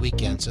rest of the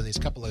weekend. So these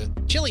couple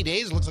of chilly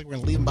days, it looks like we're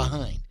going to leave them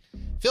behind.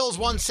 Phil's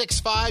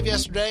 165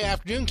 yesterday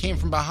afternoon, came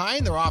from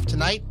behind. They're off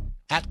tonight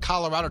at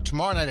Colorado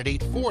tomorrow night at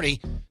 8:40.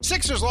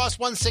 Sixers lost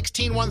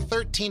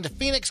 116-113 to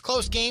Phoenix.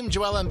 Close game.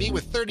 Joel Embiid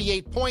with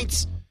 38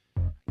 points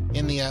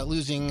in the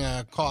losing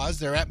cause.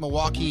 They're at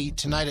Milwaukee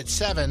tonight at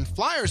 7.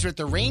 Flyers are at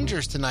the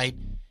Rangers tonight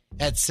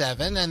at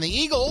 7. And the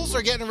Eagles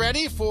are getting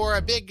ready for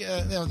a big,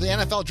 the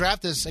NFL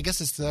draft is, I guess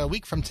it's a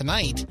week from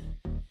tonight.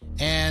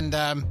 And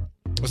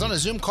was on a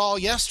Zoom call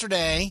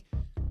yesterday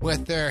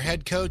with their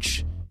head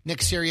coach, Nick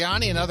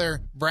Sirianni, and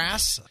other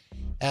brass.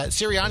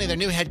 Sirianni, their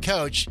new head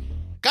coach.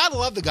 Gotta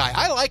love the guy.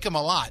 I like him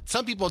a lot.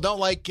 Some people don't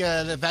like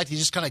the fact he's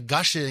just kind of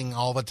gushing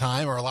all the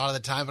time or a lot of the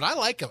time, but I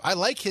like him. I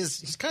like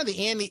he's kind of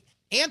the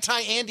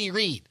anti-Andy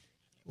Reid,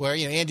 where,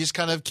 Andy just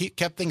kind of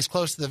kept things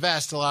close to the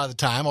vest a lot of the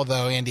time,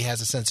 although Andy has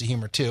a sense of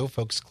humor too.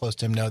 Folks close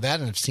to him know that,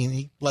 and have seen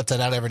he lets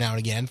that out every now and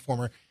again.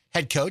 Former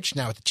head coach,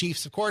 now with the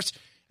Chiefs, of course.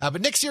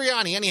 But Nick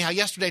Sirianni, anyhow,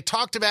 yesterday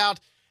talked about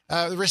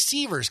the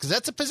receivers, because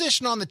that's a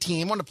position on the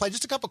team. I want to play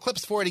just a couple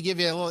clips for you to give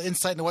you a little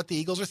insight into what the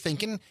Eagles are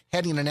thinking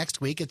heading into next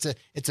week. It's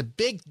a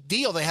big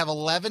deal. They have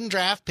 11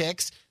 draft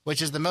picks,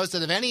 which is the most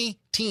out of any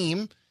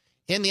team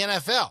in the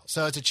NFL.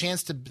 So it's a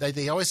chance to,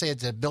 they always say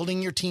it's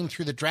building your team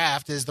through the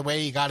draft is the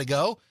way you got to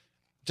go,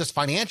 just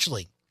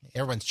financially.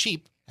 Everyone's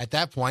cheap at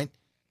that point.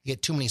 You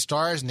get too many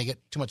stars and they get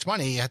too much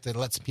money, you have to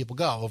let some people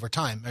go over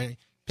time. I mean,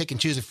 pick and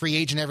choose a free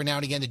agent every now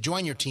and again to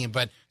join your team,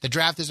 but the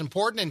draft is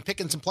important, and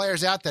picking some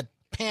players out that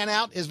pan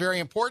out is very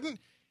important.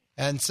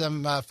 And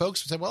some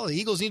folks said, well, the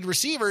Eagles need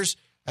receivers.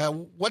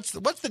 What's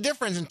the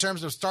difference in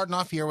terms of starting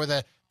off here with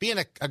being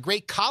a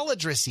great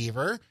college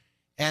receiver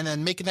and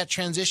then making that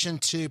transition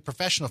to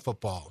professional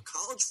football?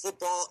 College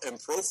football and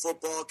pro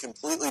football,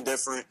 completely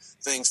different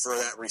things for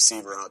that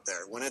receiver out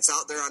there. When it's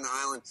out there on the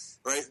island,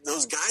 right,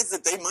 those guys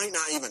that they might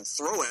not even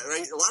throw at,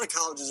 right? A lot of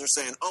colleges are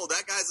saying, oh,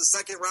 that guy's a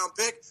second-round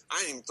pick. I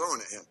ain't even throwing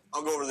at him.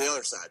 I'll go over to the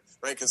other side,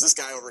 right, because this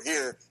guy over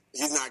here,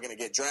 he's not going to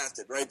get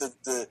drafted, right?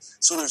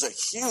 So there's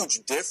a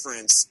huge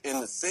difference in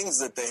the things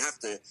that they have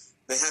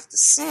to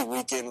see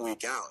week in,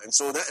 week out. And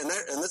so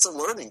that's a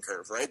learning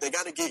curve, right? They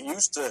got to get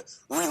used to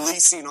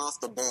releasing off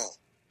the ball,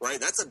 right?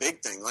 That's a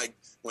big thing. Like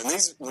when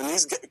these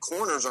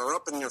corners are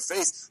up in your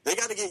face, they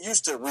got to get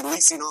used to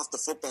releasing off the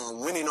football and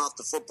winning off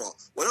the football.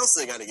 What else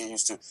they got to get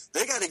used to?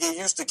 They got to get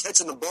used to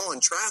catching the ball in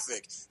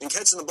traffic and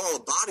catching the ball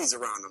with bodies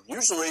around them.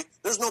 Usually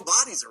there's no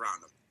bodies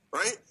around them,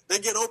 right? They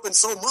get open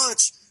so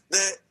much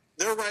that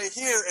they're right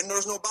here and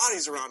there's no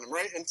bodies around them,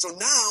 right? And so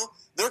now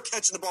they're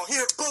catching the ball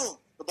here, boom,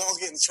 the ball's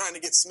trying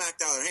to get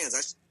smacked out of their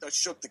hands. I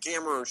shook the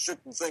camera or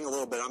shook the thing a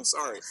little bit. I'm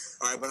sorry.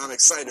 All right, but I'm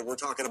excited. We're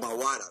talking about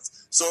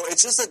wideouts. So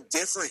it's just a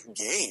different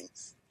game.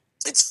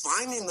 It's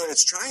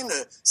trying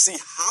to see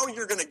how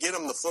you're going to get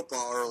them the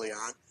football early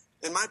on.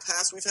 In my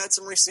past, we've had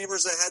some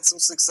receivers that had some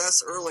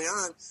success early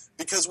on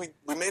because we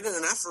made it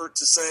an effort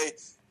to say,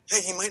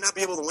 hey, he might not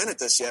be able to win at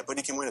this yet, but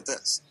he can win at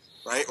this,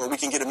 right? Or we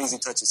can get him easy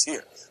touches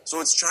here. So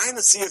it's trying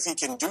to see if he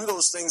can do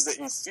those things that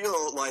you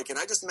feel like, and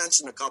I just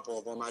mentioned a couple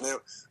of them.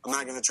 I'm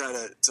not going to try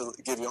to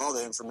give you all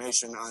the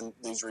information on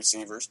these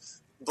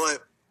receivers, but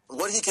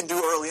what he can do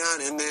early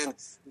on, and then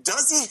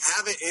does he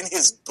have it in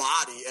his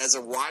body as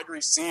a wide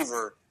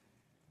receiver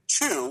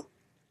to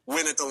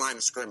win at the line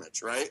of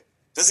scrimmage, right?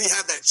 Does he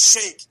have that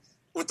shake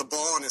with the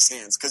ball in his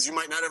hands? Because you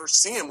might not ever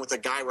see him with a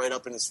guy right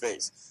up in his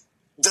face.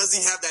 Does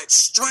he have that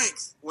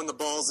strength when the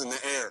ball's in the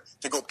air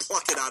to go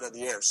pluck it out of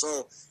the air?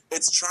 So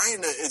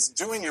it's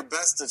doing your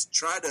best to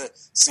try to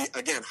see,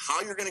 again,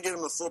 how you're going to get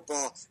him the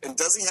football, and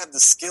does he have the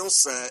skill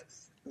set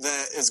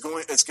that it's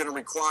going to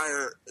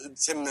require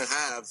him to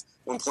have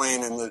when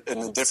playing in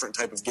the different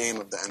type of game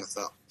of the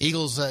NFL.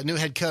 Eagles' new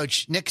head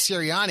coach, Nick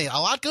Sirianni. A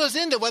lot goes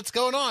into what's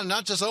going on.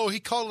 Not just,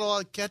 he called a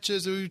lot of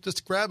catches, or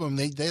just grab him.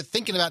 They're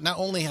thinking about not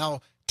only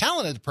how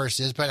talented the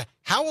person is, but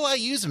how will I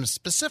use him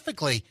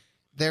specifically.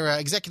 Their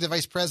executive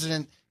vice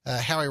president,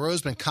 Howie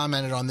Roseman,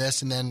 commented on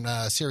this, and then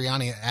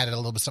Sirianni added a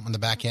little bit something on the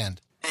back end.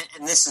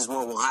 And this is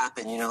what will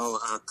happen.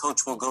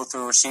 Coach will go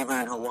through a receiver,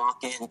 and he'll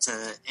walk into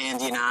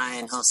Andy and I,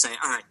 and he'll say,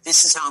 all right,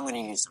 this is how I'm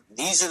going to use them.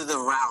 These are the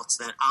routes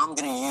that I'm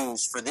going to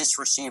use for this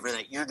receiver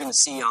that you're going to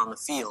see on the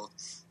field.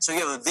 So you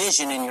have a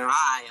vision in your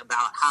eye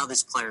about how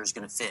this player is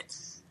going to fit,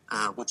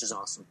 which is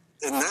awesome.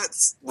 And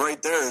that's right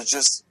there is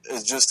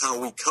just how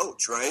we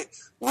coach, right?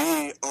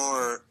 We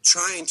are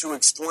trying to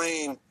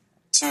explain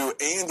to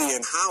Andy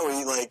and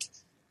Howie, like,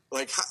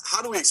 Like,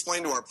 how do we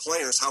explain to our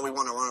players how we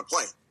want to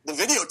play? The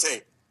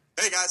videotape.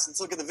 Hey, guys, let's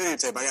look at the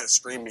videotape. I got a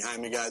screen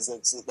behind me, guys.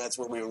 That's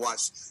what we would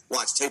watch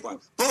tape on.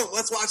 Boom,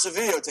 let's watch the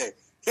videotape.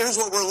 Here's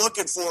what we're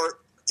looking for,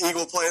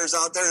 Eagle players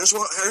out there. Here's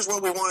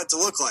what we want it to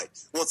look like.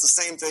 Well, it's the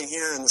same thing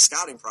here in the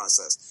scouting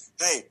process.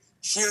 Hey,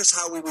 here's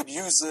how we would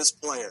use this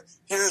player.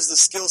 Here's the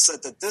skill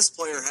set that this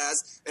player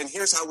has, and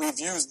here's how we've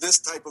used this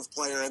type of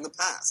player in the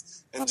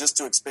past. And just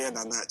to expand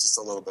on that just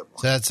a little bit more.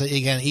 So that's,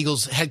 again,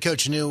 Eagles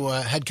new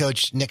head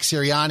coach Nick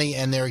Sirianni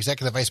and their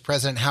executive vice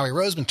president Howie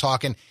Roseman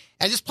talking.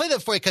 I just play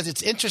that for you because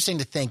it's interesting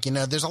to think,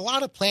 there's a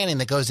lot of planning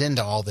that goes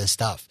into all this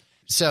stuff.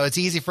 So it's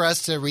easy for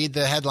us to read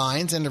the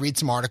headlines and to read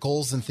some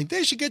articles and think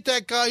they should get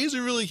that guy. He's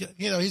a really,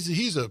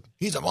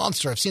 he's a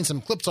monster. I've seen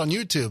some clips on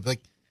YouTube.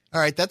 Like, all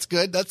right, that's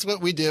good. That's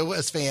what we do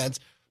as fans.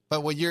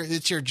 But when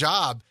it's your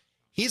job,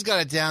 he's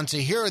got it down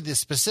to here are the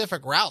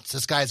specific routes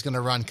this guy's going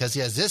to run because he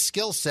has this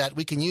skill set.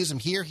 We can use him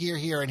here, here,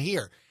 here, and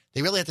here.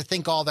 They really have to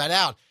think all that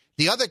out.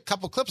 The other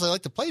couple clips I'd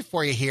like to play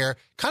for you here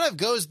kind of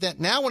goes that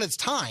now when it's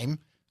time,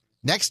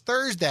 next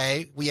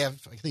Thursday, we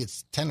have, I think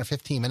it's 10 or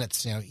 15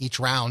 minutes, each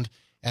round.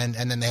 And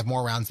then they have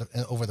more rounds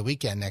over the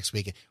weekend next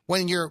week.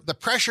 When the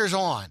pressure's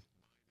on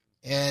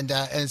and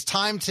it's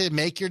time to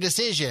make your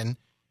decision,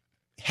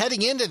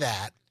 heading into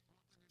that,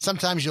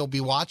 sometimes you'll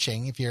be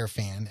watching, if you're a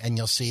fan, and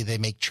you'll see they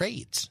make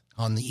trades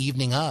on the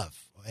evening of.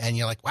 And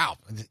you're like, wow,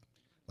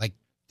 like,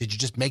 did you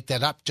just make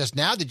that up just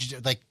now? Did you,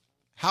 like,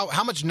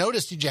 how much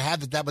notice did you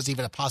have that was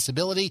even a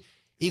possibility?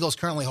 Eagles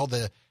currently hold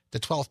the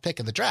 12th pick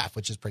in the draft,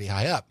 which is pretty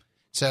high up.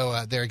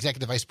 So their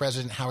executive vice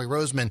president, Howie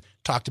Roseman,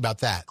 talked about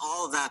that.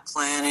 All of that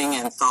planning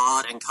and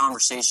thought and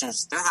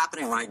conversations, they're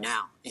happening right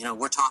now.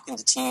 We're talking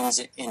to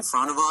teams in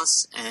front of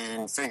us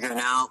and figuring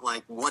out,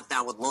 like, what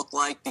that would look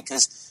like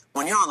because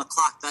when you're on the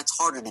clock, that's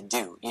harder to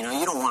do. You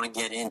don't want to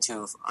get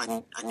into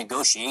a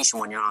negotiation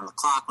when you're on the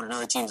clock, when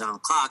another team's on the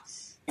clock.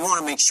 You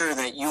want to make sure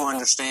that you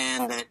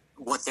understand that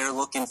what they're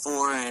looking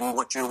for and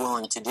what you're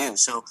willing to do.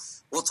 So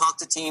we'll talk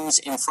to teams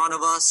in front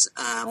of us.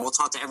 We'll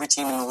talk to every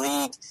team in the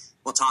league.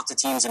 We'll talk to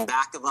teams in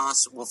back of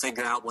us. We'll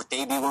figure out what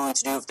they'd be willing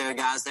to do if there are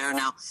guys there.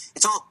 Now,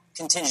 it's all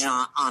contingent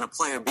on a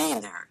player being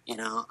there,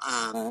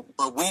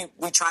 but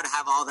we try to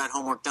have all that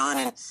homework done,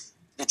 and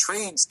the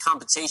trades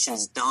compensation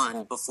is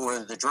done before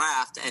the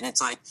draft, and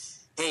it's like,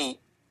 hey,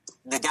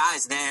 the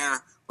guy's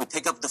there. We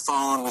pick up the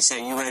phone. We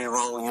say, you ready to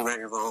roll? You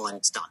ready to roll? And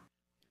it's done.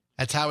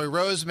 That's Howie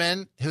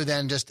Roseman, who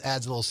then just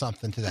adds a little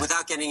something to that.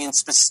 Without getting into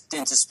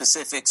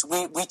specifics,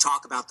 we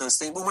talk about those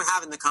things. When we're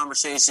having the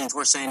conversations,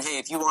 we're saying, hey,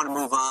 if you want to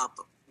move up,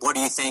 what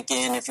are you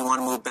thinking if you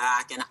want to move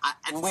back?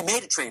 And we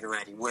made a trade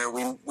already where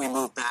we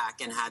moved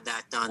back and had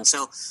that done.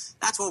 So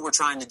that's what we're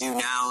trying to do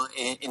now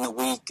in the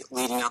week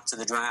leading up to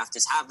the draft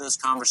is have those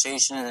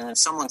conversations. And if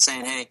someone's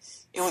saying, hey,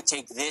 it would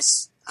take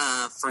this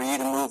for you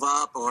to move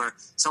up, or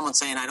someone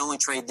saying I'd only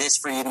trade this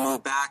for you to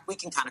move back, we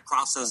can kind of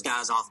cross those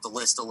guys off the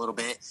list a little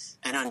bit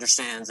and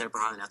understand they're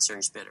probably not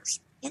serious bidders.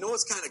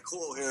 What's kind of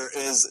cool here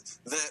is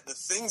that the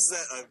things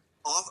that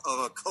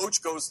a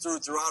coach goes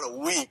throughout a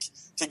week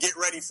to get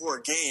ready for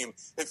a game,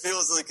 it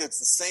feels like it's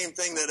the same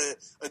thing that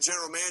a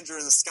general manager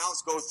and the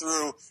scouts go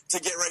through to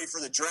get ready for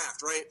the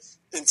draft, right?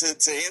 And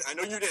I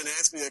know you didn't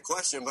ask me that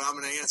question, but I'm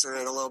going to answer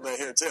it a little bit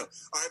here too.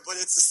 All right, but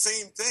it's the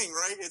same thing,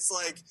 right? It's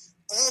like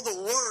all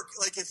the work.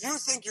 Like if you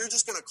think you're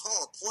just going to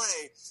call a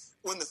play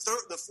when the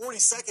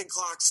 40-second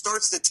clock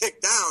starts to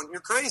tick down,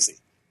 you're crazy,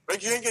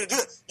 right? You ain't going to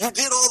do it. You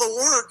did all the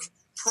work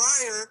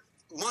prior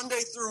Monday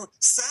through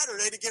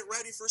Saturday to get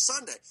ready for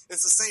Sunday.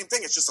 It's the same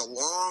thing. It's just a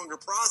longer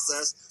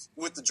process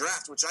with the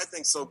draft, which I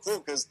think is so cool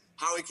because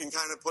Howie can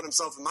kind of put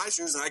himself in my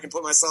shoes and I can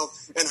put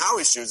myself in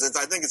Howie's shoes.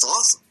 I think it's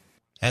awesome.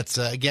 That's,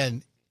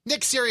 again,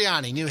 Nick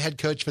Sirianni, new head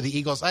coach for the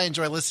Eagles. I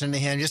enjoy listening to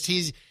him. Just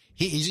he's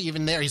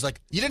even there. He's like,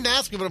 you didn't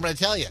ask me, but I'm going to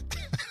tell you.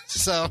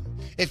 So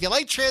if you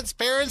like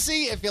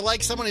transparency, if you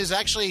like someone who's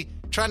actually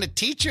trying to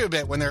teach you a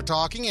bit when they're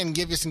talking and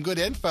give you some good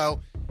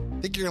info,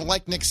 I think you're going to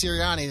like Nick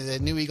Sirianni, the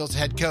new Eagles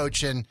head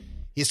coach. And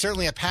he's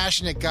certainly a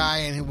passionate guy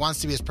and who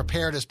wants to be as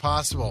prepared as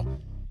possible.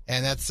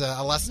 And that's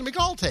a lesson we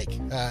can all take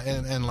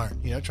and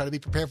learn. Try to be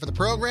prepared for the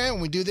program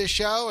when we do this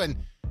show. And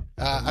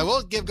I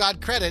will give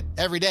God credit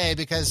every day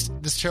because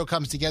this show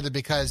comes together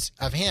because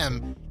of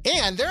him.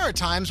 And there are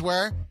times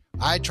where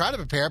I try to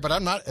prepare, but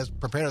I'm not as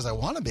prepared as I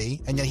want to be.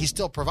 And yet he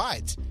still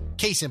provides.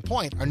 Case in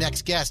point, our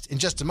next guest in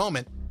just a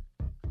moment.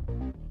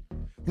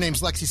 Her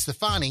name's Lexi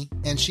Stefani,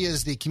 and she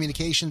is the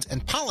Communications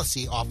and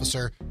Policy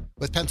Officer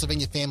with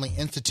Pennsylvania Family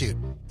Institute.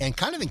 And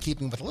kind of in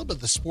keeping with a little bit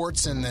of the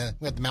sports and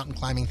we had the mountain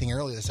climbing thing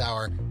earlier this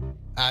hour,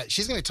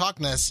 she's going to talk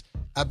to us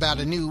about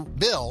a new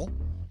bill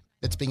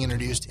that's being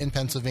introduced in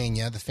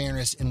Pennsylvania, the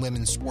Fairness in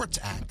Women's Sports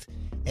Act.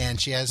 And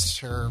she's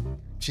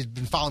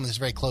been following this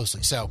very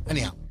closely. So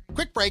anyhow,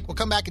 quick break. We'll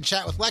come back and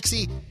chat with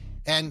Lexi.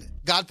 And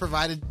God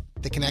provided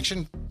the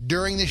connection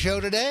during the show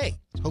today.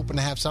 Hoping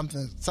to have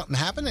something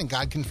happen, and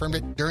God confirmed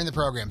it during the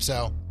program.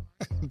 So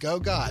go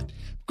God.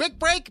 Quick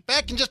break.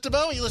 Back in just a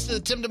moment. You listen to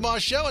the Tim DeMoss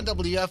Show on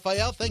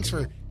WFIL. Thanks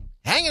for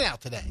hanging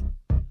out today.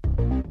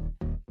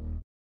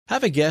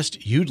 Have a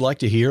guest you'd like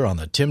to hear on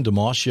the Tim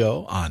DeMoss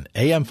Show on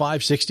AM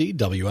 560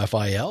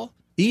 WFIL?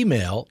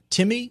 Email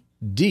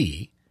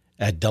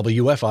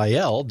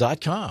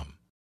timmyd@wfil.com.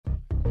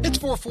 It's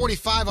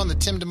 4:45 on the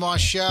Tim DeMoss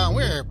Show, and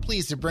we're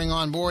pleased to bring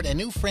on board a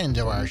new friend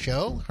to our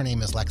show. Her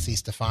name is Lexi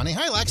Stefani.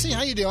 Hi, Lexi.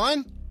 How you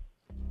doing?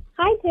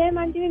 Hi, Tim.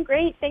 I'm doing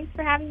great. Thanks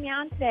for having me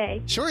on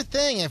today. Sure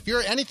thing. If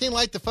you're anything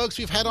like the folks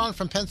we've had on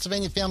from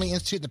Pennsylvania Family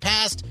Institute in the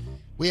past,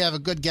 we have a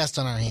good guest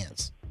on our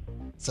hands.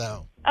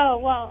 So. Oh,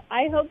 well,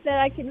 I hope that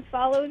I can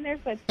follow in their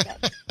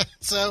footsteps.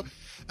 So,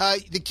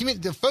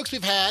 the folks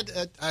we've had,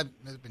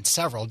 there's been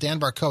several. Dan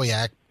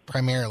Barkowiak,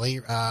 primarily.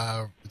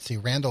 Let's see,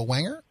 Randall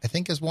Wenger, I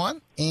think, is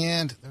one.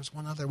 And there's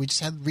one other we just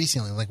had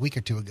recently, like a week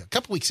or two ago, a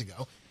couple weeks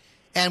ago.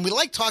 And we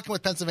like talking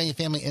with Pennsylvania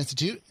Family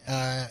Institute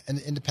and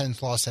the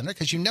Independence Law Center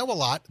because you know a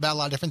lot about a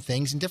lot of different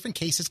things and different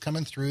cases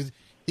coming through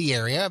the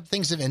area,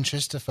 things of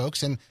interest to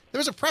folks. And there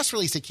was a press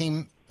release that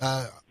came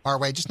our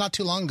way just not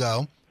too long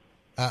ago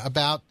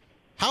about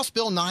House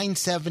Bill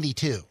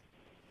 972.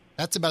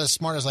 That's about as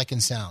smart as I can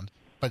sound.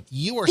 But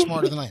you are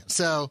smarter than I am.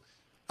 So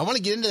I want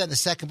to get into that in a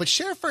second. But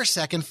share for a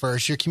second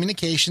first, your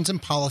Communications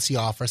and Policy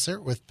Officer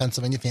with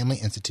Pennsylvania Family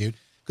Institute.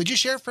 Could you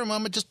share for a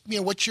moment just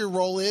what your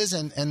role is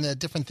and the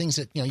different things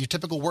that, your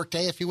typical work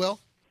day, if you will?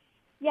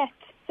 Yes.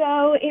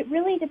 So it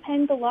really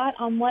depends a lot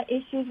on what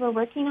issues we're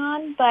working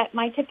on. But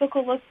my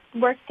typical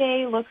work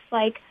day looks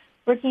like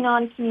working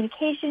on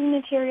communication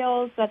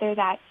materials, whether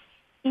that's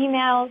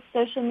emails,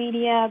 social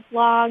media,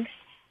 blogs,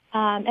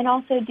 and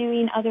also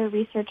doing other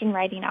research and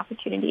writing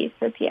opportunities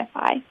for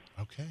PFI.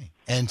 Okay.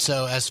 And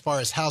so as far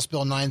as House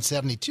Bill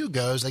 972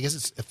 goes, I guess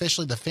it's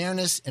officially the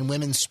Fairness in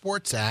Women's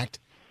Sports Act.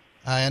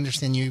 I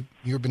understand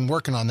you've been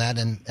working on that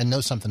and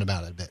know something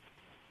about it a bit.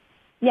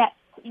 Yes.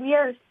 We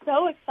are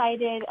so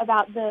excited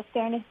about the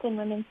Fairness in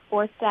Women's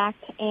Sports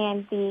Act,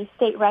 and the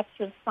state reps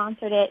who have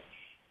sponsored it.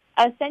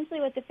 Essentially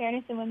what the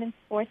Fairness in Women's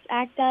Sports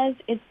Act does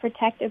is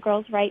protect a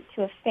girl's right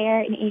to a fair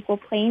and equal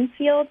playing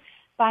field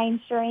by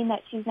ensuring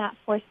that she's not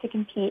forced to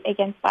compete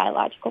against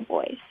biological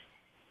boys.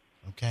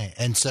 Okay.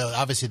 And so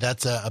obviously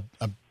that's a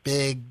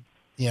big,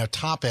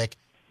 topic.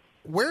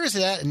 Where is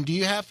it at? And do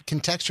you have to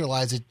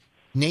contextualize it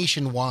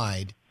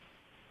nationwide?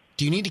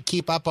 Do you need to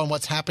keep up on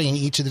what's happening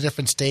in each of the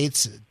different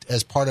states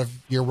as part of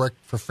your work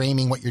for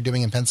framing what you're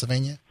doing in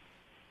Pennsylvania?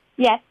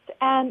 Yes.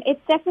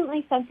 It's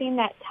definitely something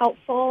that's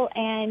helpful,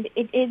 and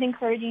it is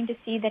encouraging to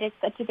see that it's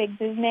such a big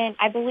movement.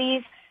 I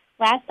believe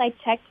last I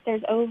checked,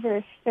 there's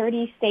over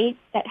 30 states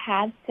that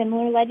have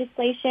similar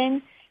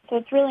legislation. So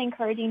it's really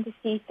encouraging to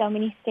see so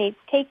many states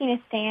taking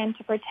a stand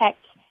to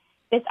protect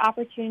this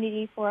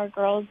opportunity for our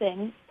girls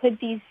and put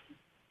these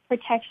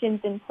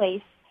protections in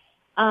place.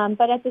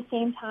 But at the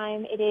same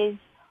time, it is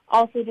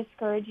also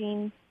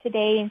discouraging.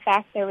 Today, in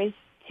fact, there was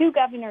 2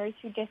 governors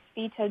who just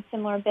vetoed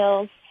similar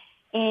bills,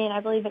 and I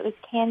believe it was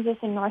Kansas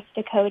and North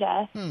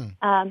Dakota.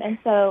 And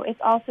so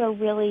it's also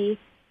really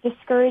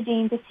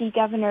discouraging to see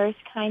governors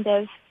kind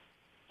of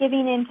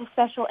giving in to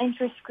special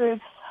interest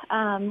groups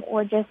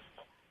or just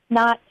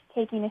not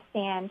taking a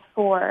stand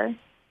for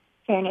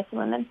fairness in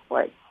women's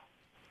sports.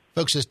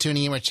 Folks, just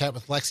tuning in, we're chat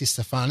with Lexi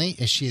Stefani.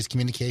 She is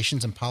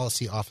Communications and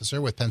Policy Officer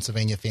with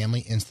Pennsylvania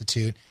Family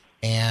Institute.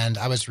 And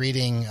I was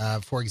reading,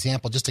 for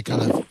example, just to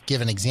kind of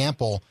give an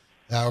example,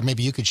 or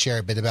maybe you could share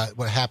a bit about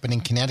what happened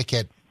in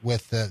Connecticut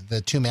with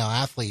the 2 male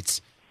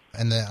athletes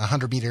and the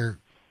 100-meter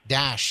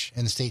dash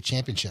in the state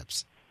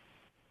championships.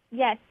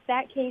 Yes,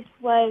 that case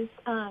was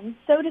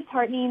so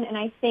disheartening, and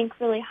I think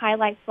really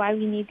highlights why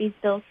we need these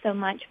bills so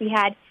much. We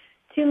had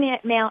 2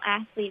 male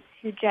athletes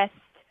who just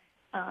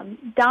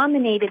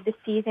dominated the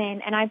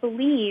season, and I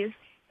believe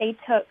they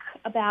took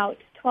about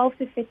 12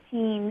 to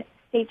 15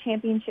 state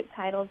championship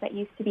titles that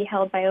used to be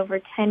held by over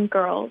 10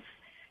 girls.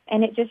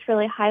 And it just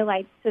really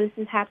highlights, so this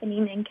is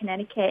happening in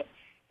Connecticut,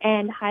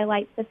 and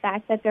highlights the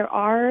fact that there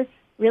are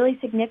really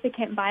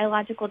significant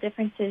biological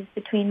differences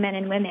between men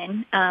and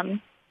women.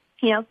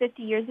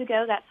 50 years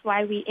ago, that's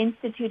why we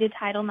instituted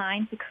Title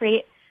IX to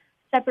create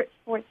a separate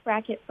sports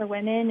bracket for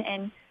women,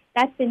 and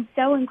that's been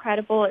so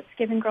incredible. It's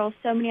given girls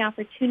so many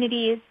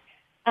opportunities,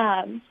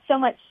 so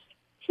much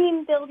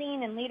team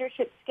building and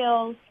leadership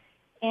skills.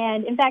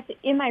 And in fact,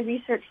 in my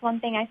research, one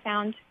thing I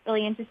found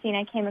really interesting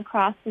I came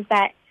across is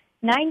that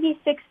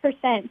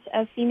 96%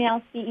 of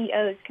female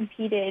CEOs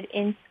competed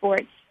in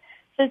sports.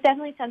 So it's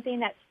definitely something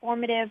that's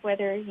formative,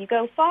 whether you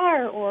go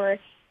far or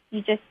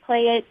you just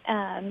play it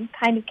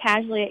kind of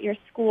casually at your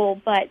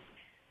school. But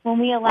when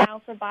we allow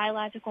for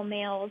biological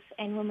males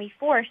and when we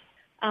force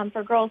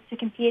for girls to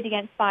compete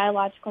against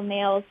biological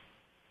males,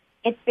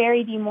 it's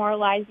very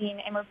demoralizing,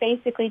 and we're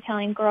basically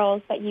telling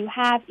girls that you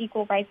have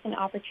equal rights and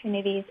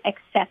opportunities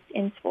except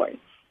in sports.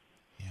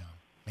 Yeah,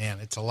 man,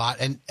 it's a lot.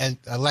 And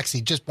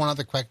Lexi, just one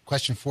other quick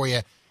question for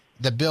you.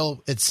 The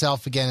bill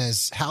itself, again,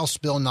 is House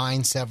Bill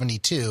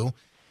 972,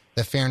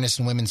 the Fairness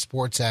in Women's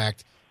Sports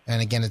Act. And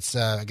again, it's,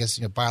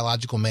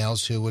 biological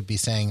males who would be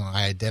saying,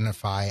 I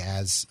identify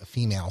as a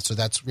female. So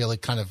that's really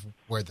kind of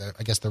where the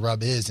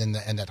rub is in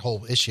that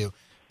whole issue.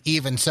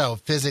 Even so,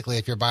 physically,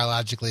 if you're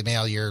biologically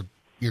male, you're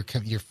you're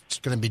going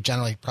to be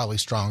generally probably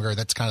stronger.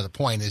 That's kind of the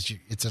point.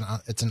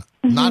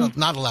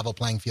 Not a level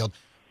playing field.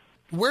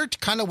 Where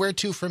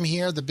to from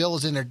here? The bill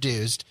is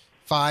introduced.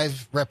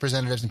 5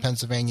 representatives in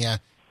Pennsylvania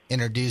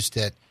introduced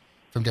it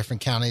from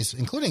different counties,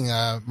 including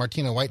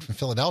Martina White from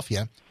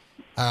Philadelphia,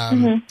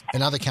 and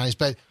other counties.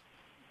 But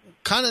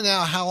kind of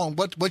now, how long?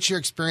 What's your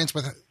experience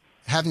with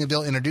having a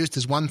bill introduced?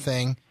 Is one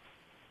thing.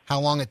 How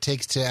long it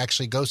takes to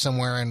actually go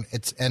somewhere and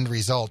its end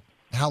result?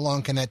 How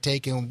long can that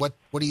take, and what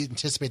do you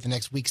anticipate the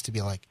next weeks to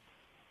be like?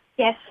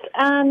 Yes,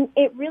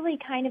 it really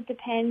kind of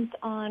depends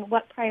on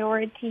what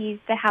priorities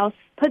the House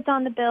puts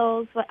on the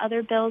bills, what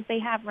other bills they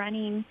have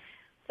running.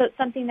 So it's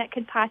something that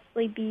could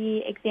possibly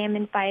be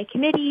examined by a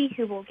committee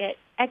who will get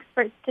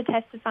experts to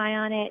testify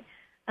on it,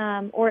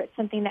 or it's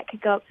something that could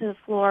go up to the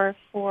floor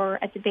for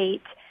a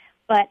debate.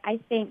 But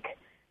I think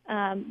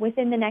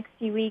within the next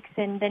few weeks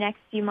and the next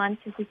few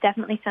months, this is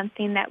definitely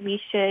something that we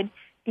should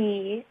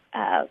be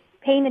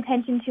paying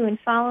attention to and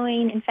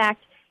following. In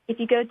fact, if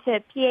you go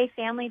to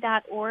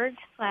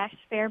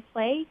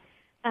pafamily.org/fairplay,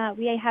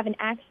 we have an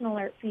action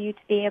alert for you to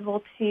be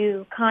able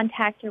to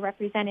contact your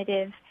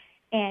representative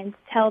and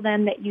tell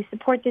them that you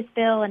support this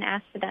bill and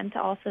ask for them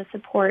to also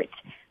support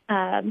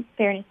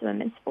fairness in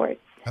women's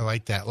sports. I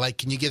like that.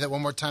 Can you give that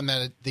one more time,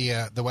 that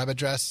the web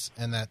address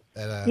and that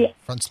yes.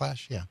 front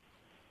slash? Yeah.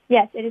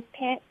 Yes, it is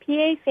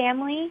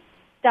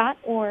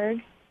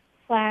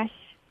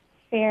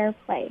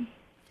pafamily.org/fairplay.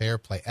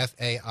 Fairplay,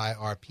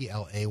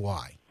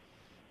 FAIRPLAY.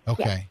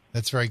 Okay, yes.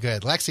 That's very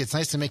good. Lexi, it's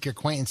nice to make your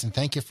acquaintance, and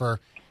thank you for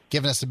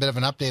giving us a bit of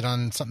an update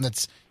on something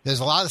there's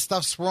a lot of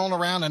stuff swirling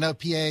around. I know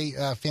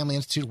PA Family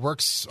Institute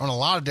works on a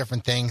lot of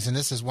different things, and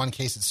this is one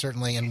case that's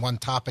certainly in one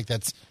topic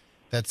that's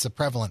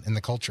prevalent in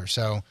the culture.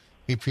 So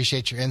we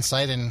appreciate your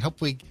insight, and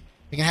hopefully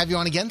we can have you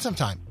on again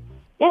sometime.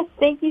 Yes,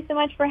 thank you so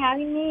much for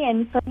having me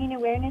and for bringing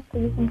awareness to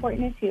this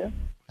important issue.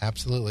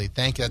 Absolutely.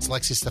 Thank you. That's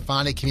Lexi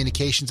Stefani,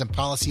 Communications and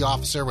Policy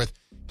Officer with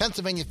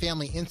Pennsylvania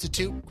Family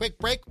Institute. Quick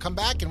break. Come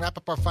back and wrap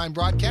up our fine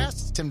broadcast.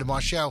 It's Tim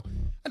DeMoss Show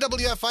on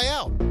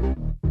WFIL.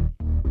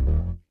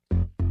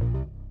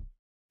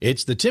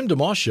 It's the Tim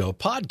DeMoss Show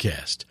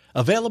podcast,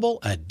 available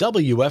at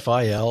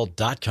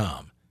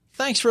WFIL.com.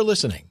 Thanks for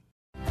listening.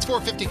 It's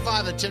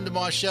 4:55 at Tim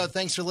DeMoss Show.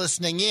 Thanks for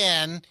listening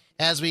in.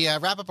 As we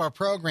wrap up our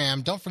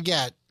program, don't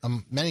forget,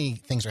 many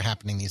things are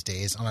happening these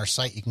days. On our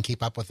site, you can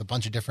keep up with a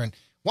bunch of different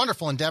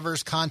wonderful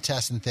endeavors,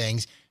 contests, and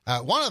things.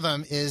 One of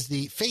them is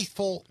the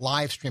Faithful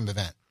live stream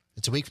event.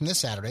 It's a week from this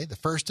Saturday, the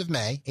 1st of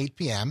May, 8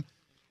 p.m.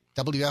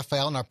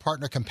 WFIL and our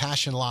partner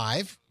Compassion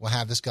Live will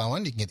have this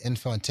going. You can get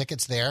info and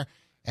tickets there.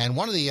 And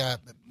one of the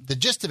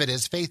gist of it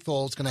is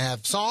Faithful is going to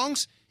have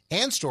songs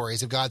and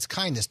stories of God's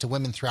kindness to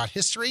women throughout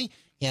history.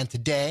 And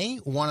today,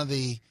 one of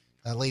the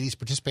ladies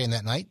participating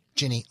that night,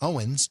 Ginny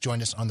Owens,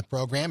 joined us on the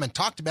program and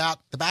talked about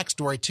the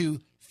backstory to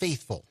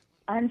Faithful.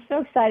 I'm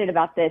so excited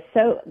about this.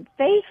 So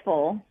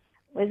Faithful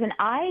was an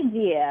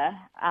idea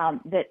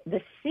that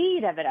the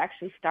seed of it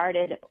actually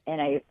started in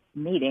a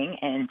meeting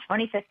in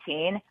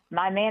 2015.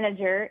 My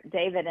manager,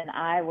 David, and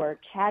I were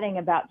chatting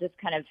about just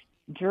kind of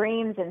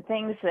dreams and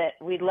things that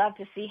we'd love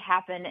to see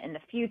happen in the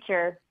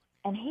future.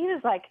 And he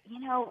was like,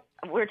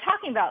 we're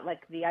talking about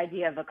like the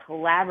idea of a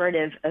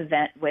collaborative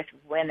event with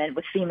women,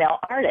 with female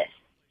artists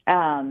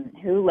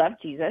who love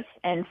Jesus.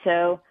 And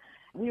so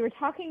we were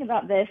talking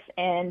about this,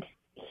 and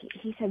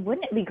he said,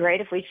 wouldn't it be great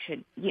if we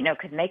could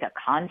make a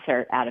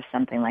concert out of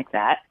something like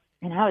that?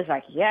 And I was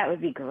like, yeah, it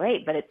would be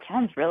great, but it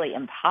sounds really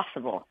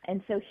impossible.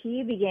 And so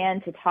he began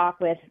to talk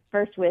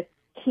first with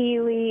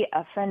Keely,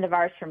 a friend of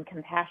ours from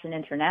Compassion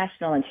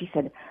International, and she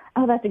said,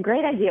 oh, that's a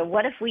great idea.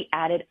 What if we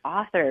added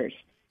authors?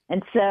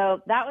 And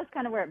so that was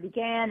kind of where it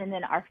began. And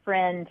then our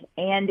friend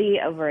Andy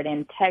over at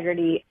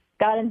Integrity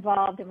got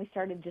involved, and we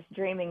started just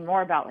dreaming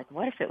more about, like,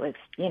 what if it was,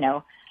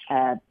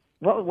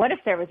 what if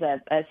there was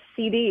a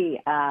CD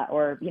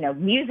or,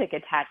 music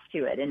attached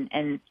to it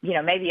and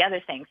maybe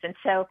other things. And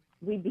so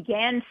we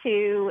began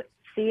to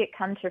see it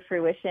come to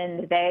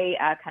fruition. They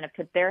kind of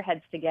put their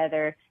heads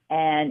together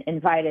and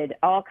invited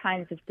all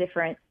kinds of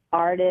different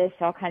artists,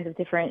 all kinds of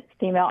different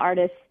female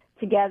artists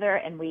together.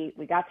 And we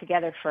got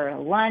together for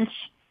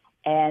lunch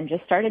and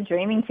just started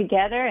dreaming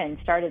together and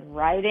started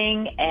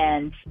writing.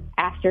 And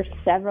after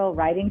several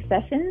writing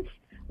sessions,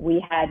 we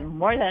had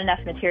more than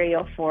enough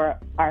material for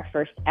our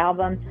first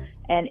album,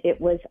 and it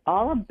was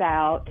all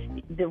about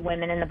the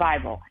women in the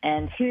Bible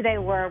and who they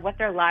were, what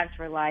their lives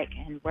were like,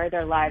 and where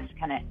their lives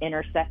kind of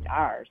intersect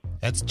ours.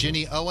 That's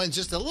Ginny Owens.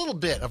 Just a little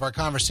bit of our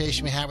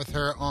conversation we had with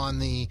her on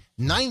the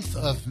 9th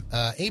of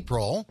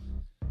April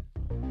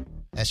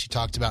as she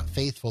talked about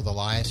Faithful, the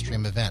live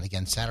stream event.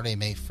 Again, Saturday,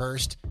 May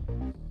 1st,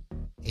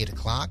 8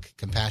 o'clock.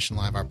 Compassion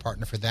Live, our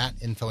partner for that.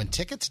 Info and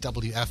tickets,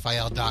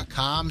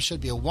 WFIL.com.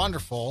 Should be a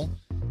wonderful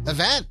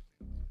event.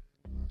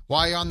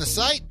 While you're on the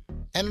site,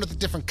 enter the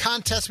different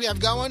contests we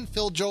have going.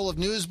 Phil Joel of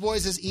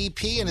Newsboys'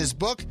 EP and his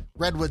book,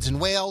 Redwoods in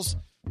Wales.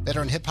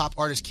 Veteran hip-hop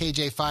artist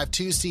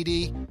KJ52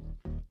 CD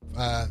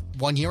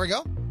 1 year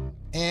ago.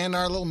 And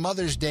our little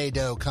Mother's Day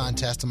dough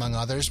contest, among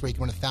others, where you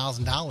can win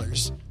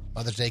 $1,000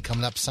 Mother's Day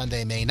coming up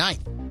Sunday, May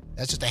 9th.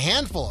 That's just a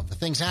handful of the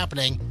things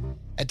happening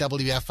at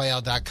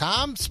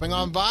WFIL.com. Swing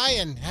on by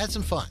and have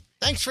some fun.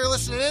 Thanks for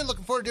listening in.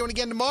 Looking forward to doing it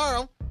again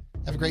tomorrow.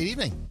 Have a great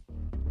evening.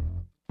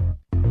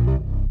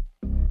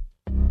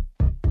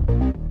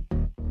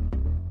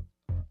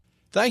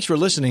 Thanks for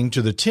listening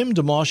to the Tim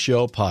DeMoss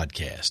Show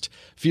podcast.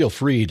 Feel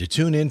free to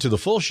tune in to the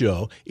full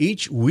show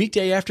each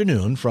weekday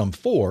afternoon from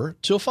 4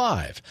 till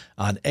 5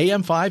 on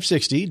AM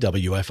 560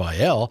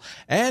 WFIL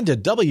and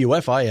at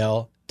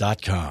WFIL.com.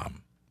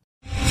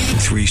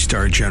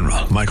 3-star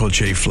General Michael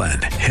J.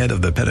 Flynn, head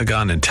of the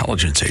Pentagon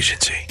Intelligence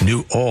Agency,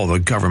 knew all the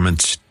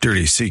government's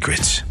dirty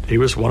secrets. He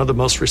was one of the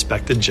most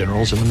respected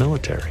generals in the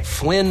military.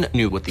 Flynn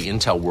knew what the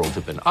intel world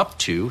had been up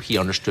to. He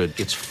understood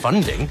its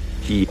funding.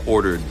 He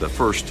ordered the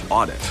first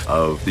audit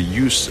of the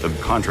use of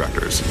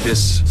contractors.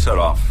 This set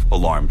off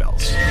alarm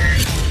bells.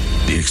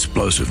 The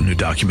explosive new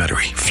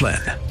documentary,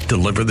 Flynn,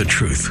 Deliver the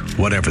Truth,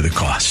 Whatever the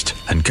Cost,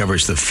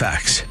 uncovers the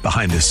facts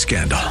behind this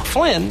scandal.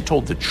 Flynn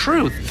told the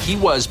truth. He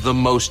was the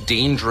most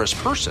dangerous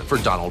person for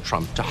Donald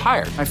Trump to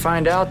hire. I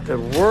find out the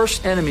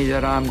worst enemy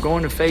that I'm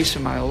going to face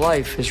in my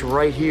life is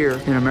right here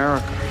in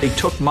America. They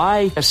took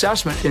my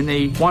assessment and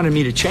they wanted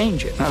me to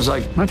change it. And I was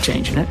like, I'm not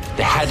changing it.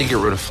 They had to get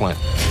rid of Flynn.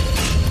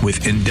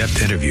 With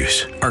in-depth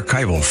interviews,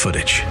 archival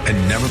footage,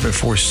 and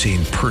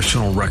never-before-seen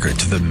personal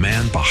records of the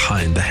man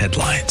behind the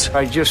headlines.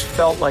 I just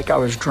felt like I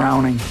was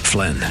drowning.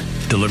 Flynn,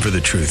 Deliver the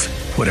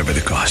Truth, Whatever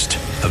the Cost.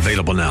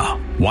 Available now.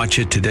 Watch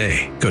it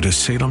today. Go to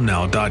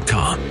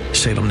salemnow.com.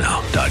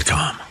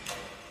 salemnow.com.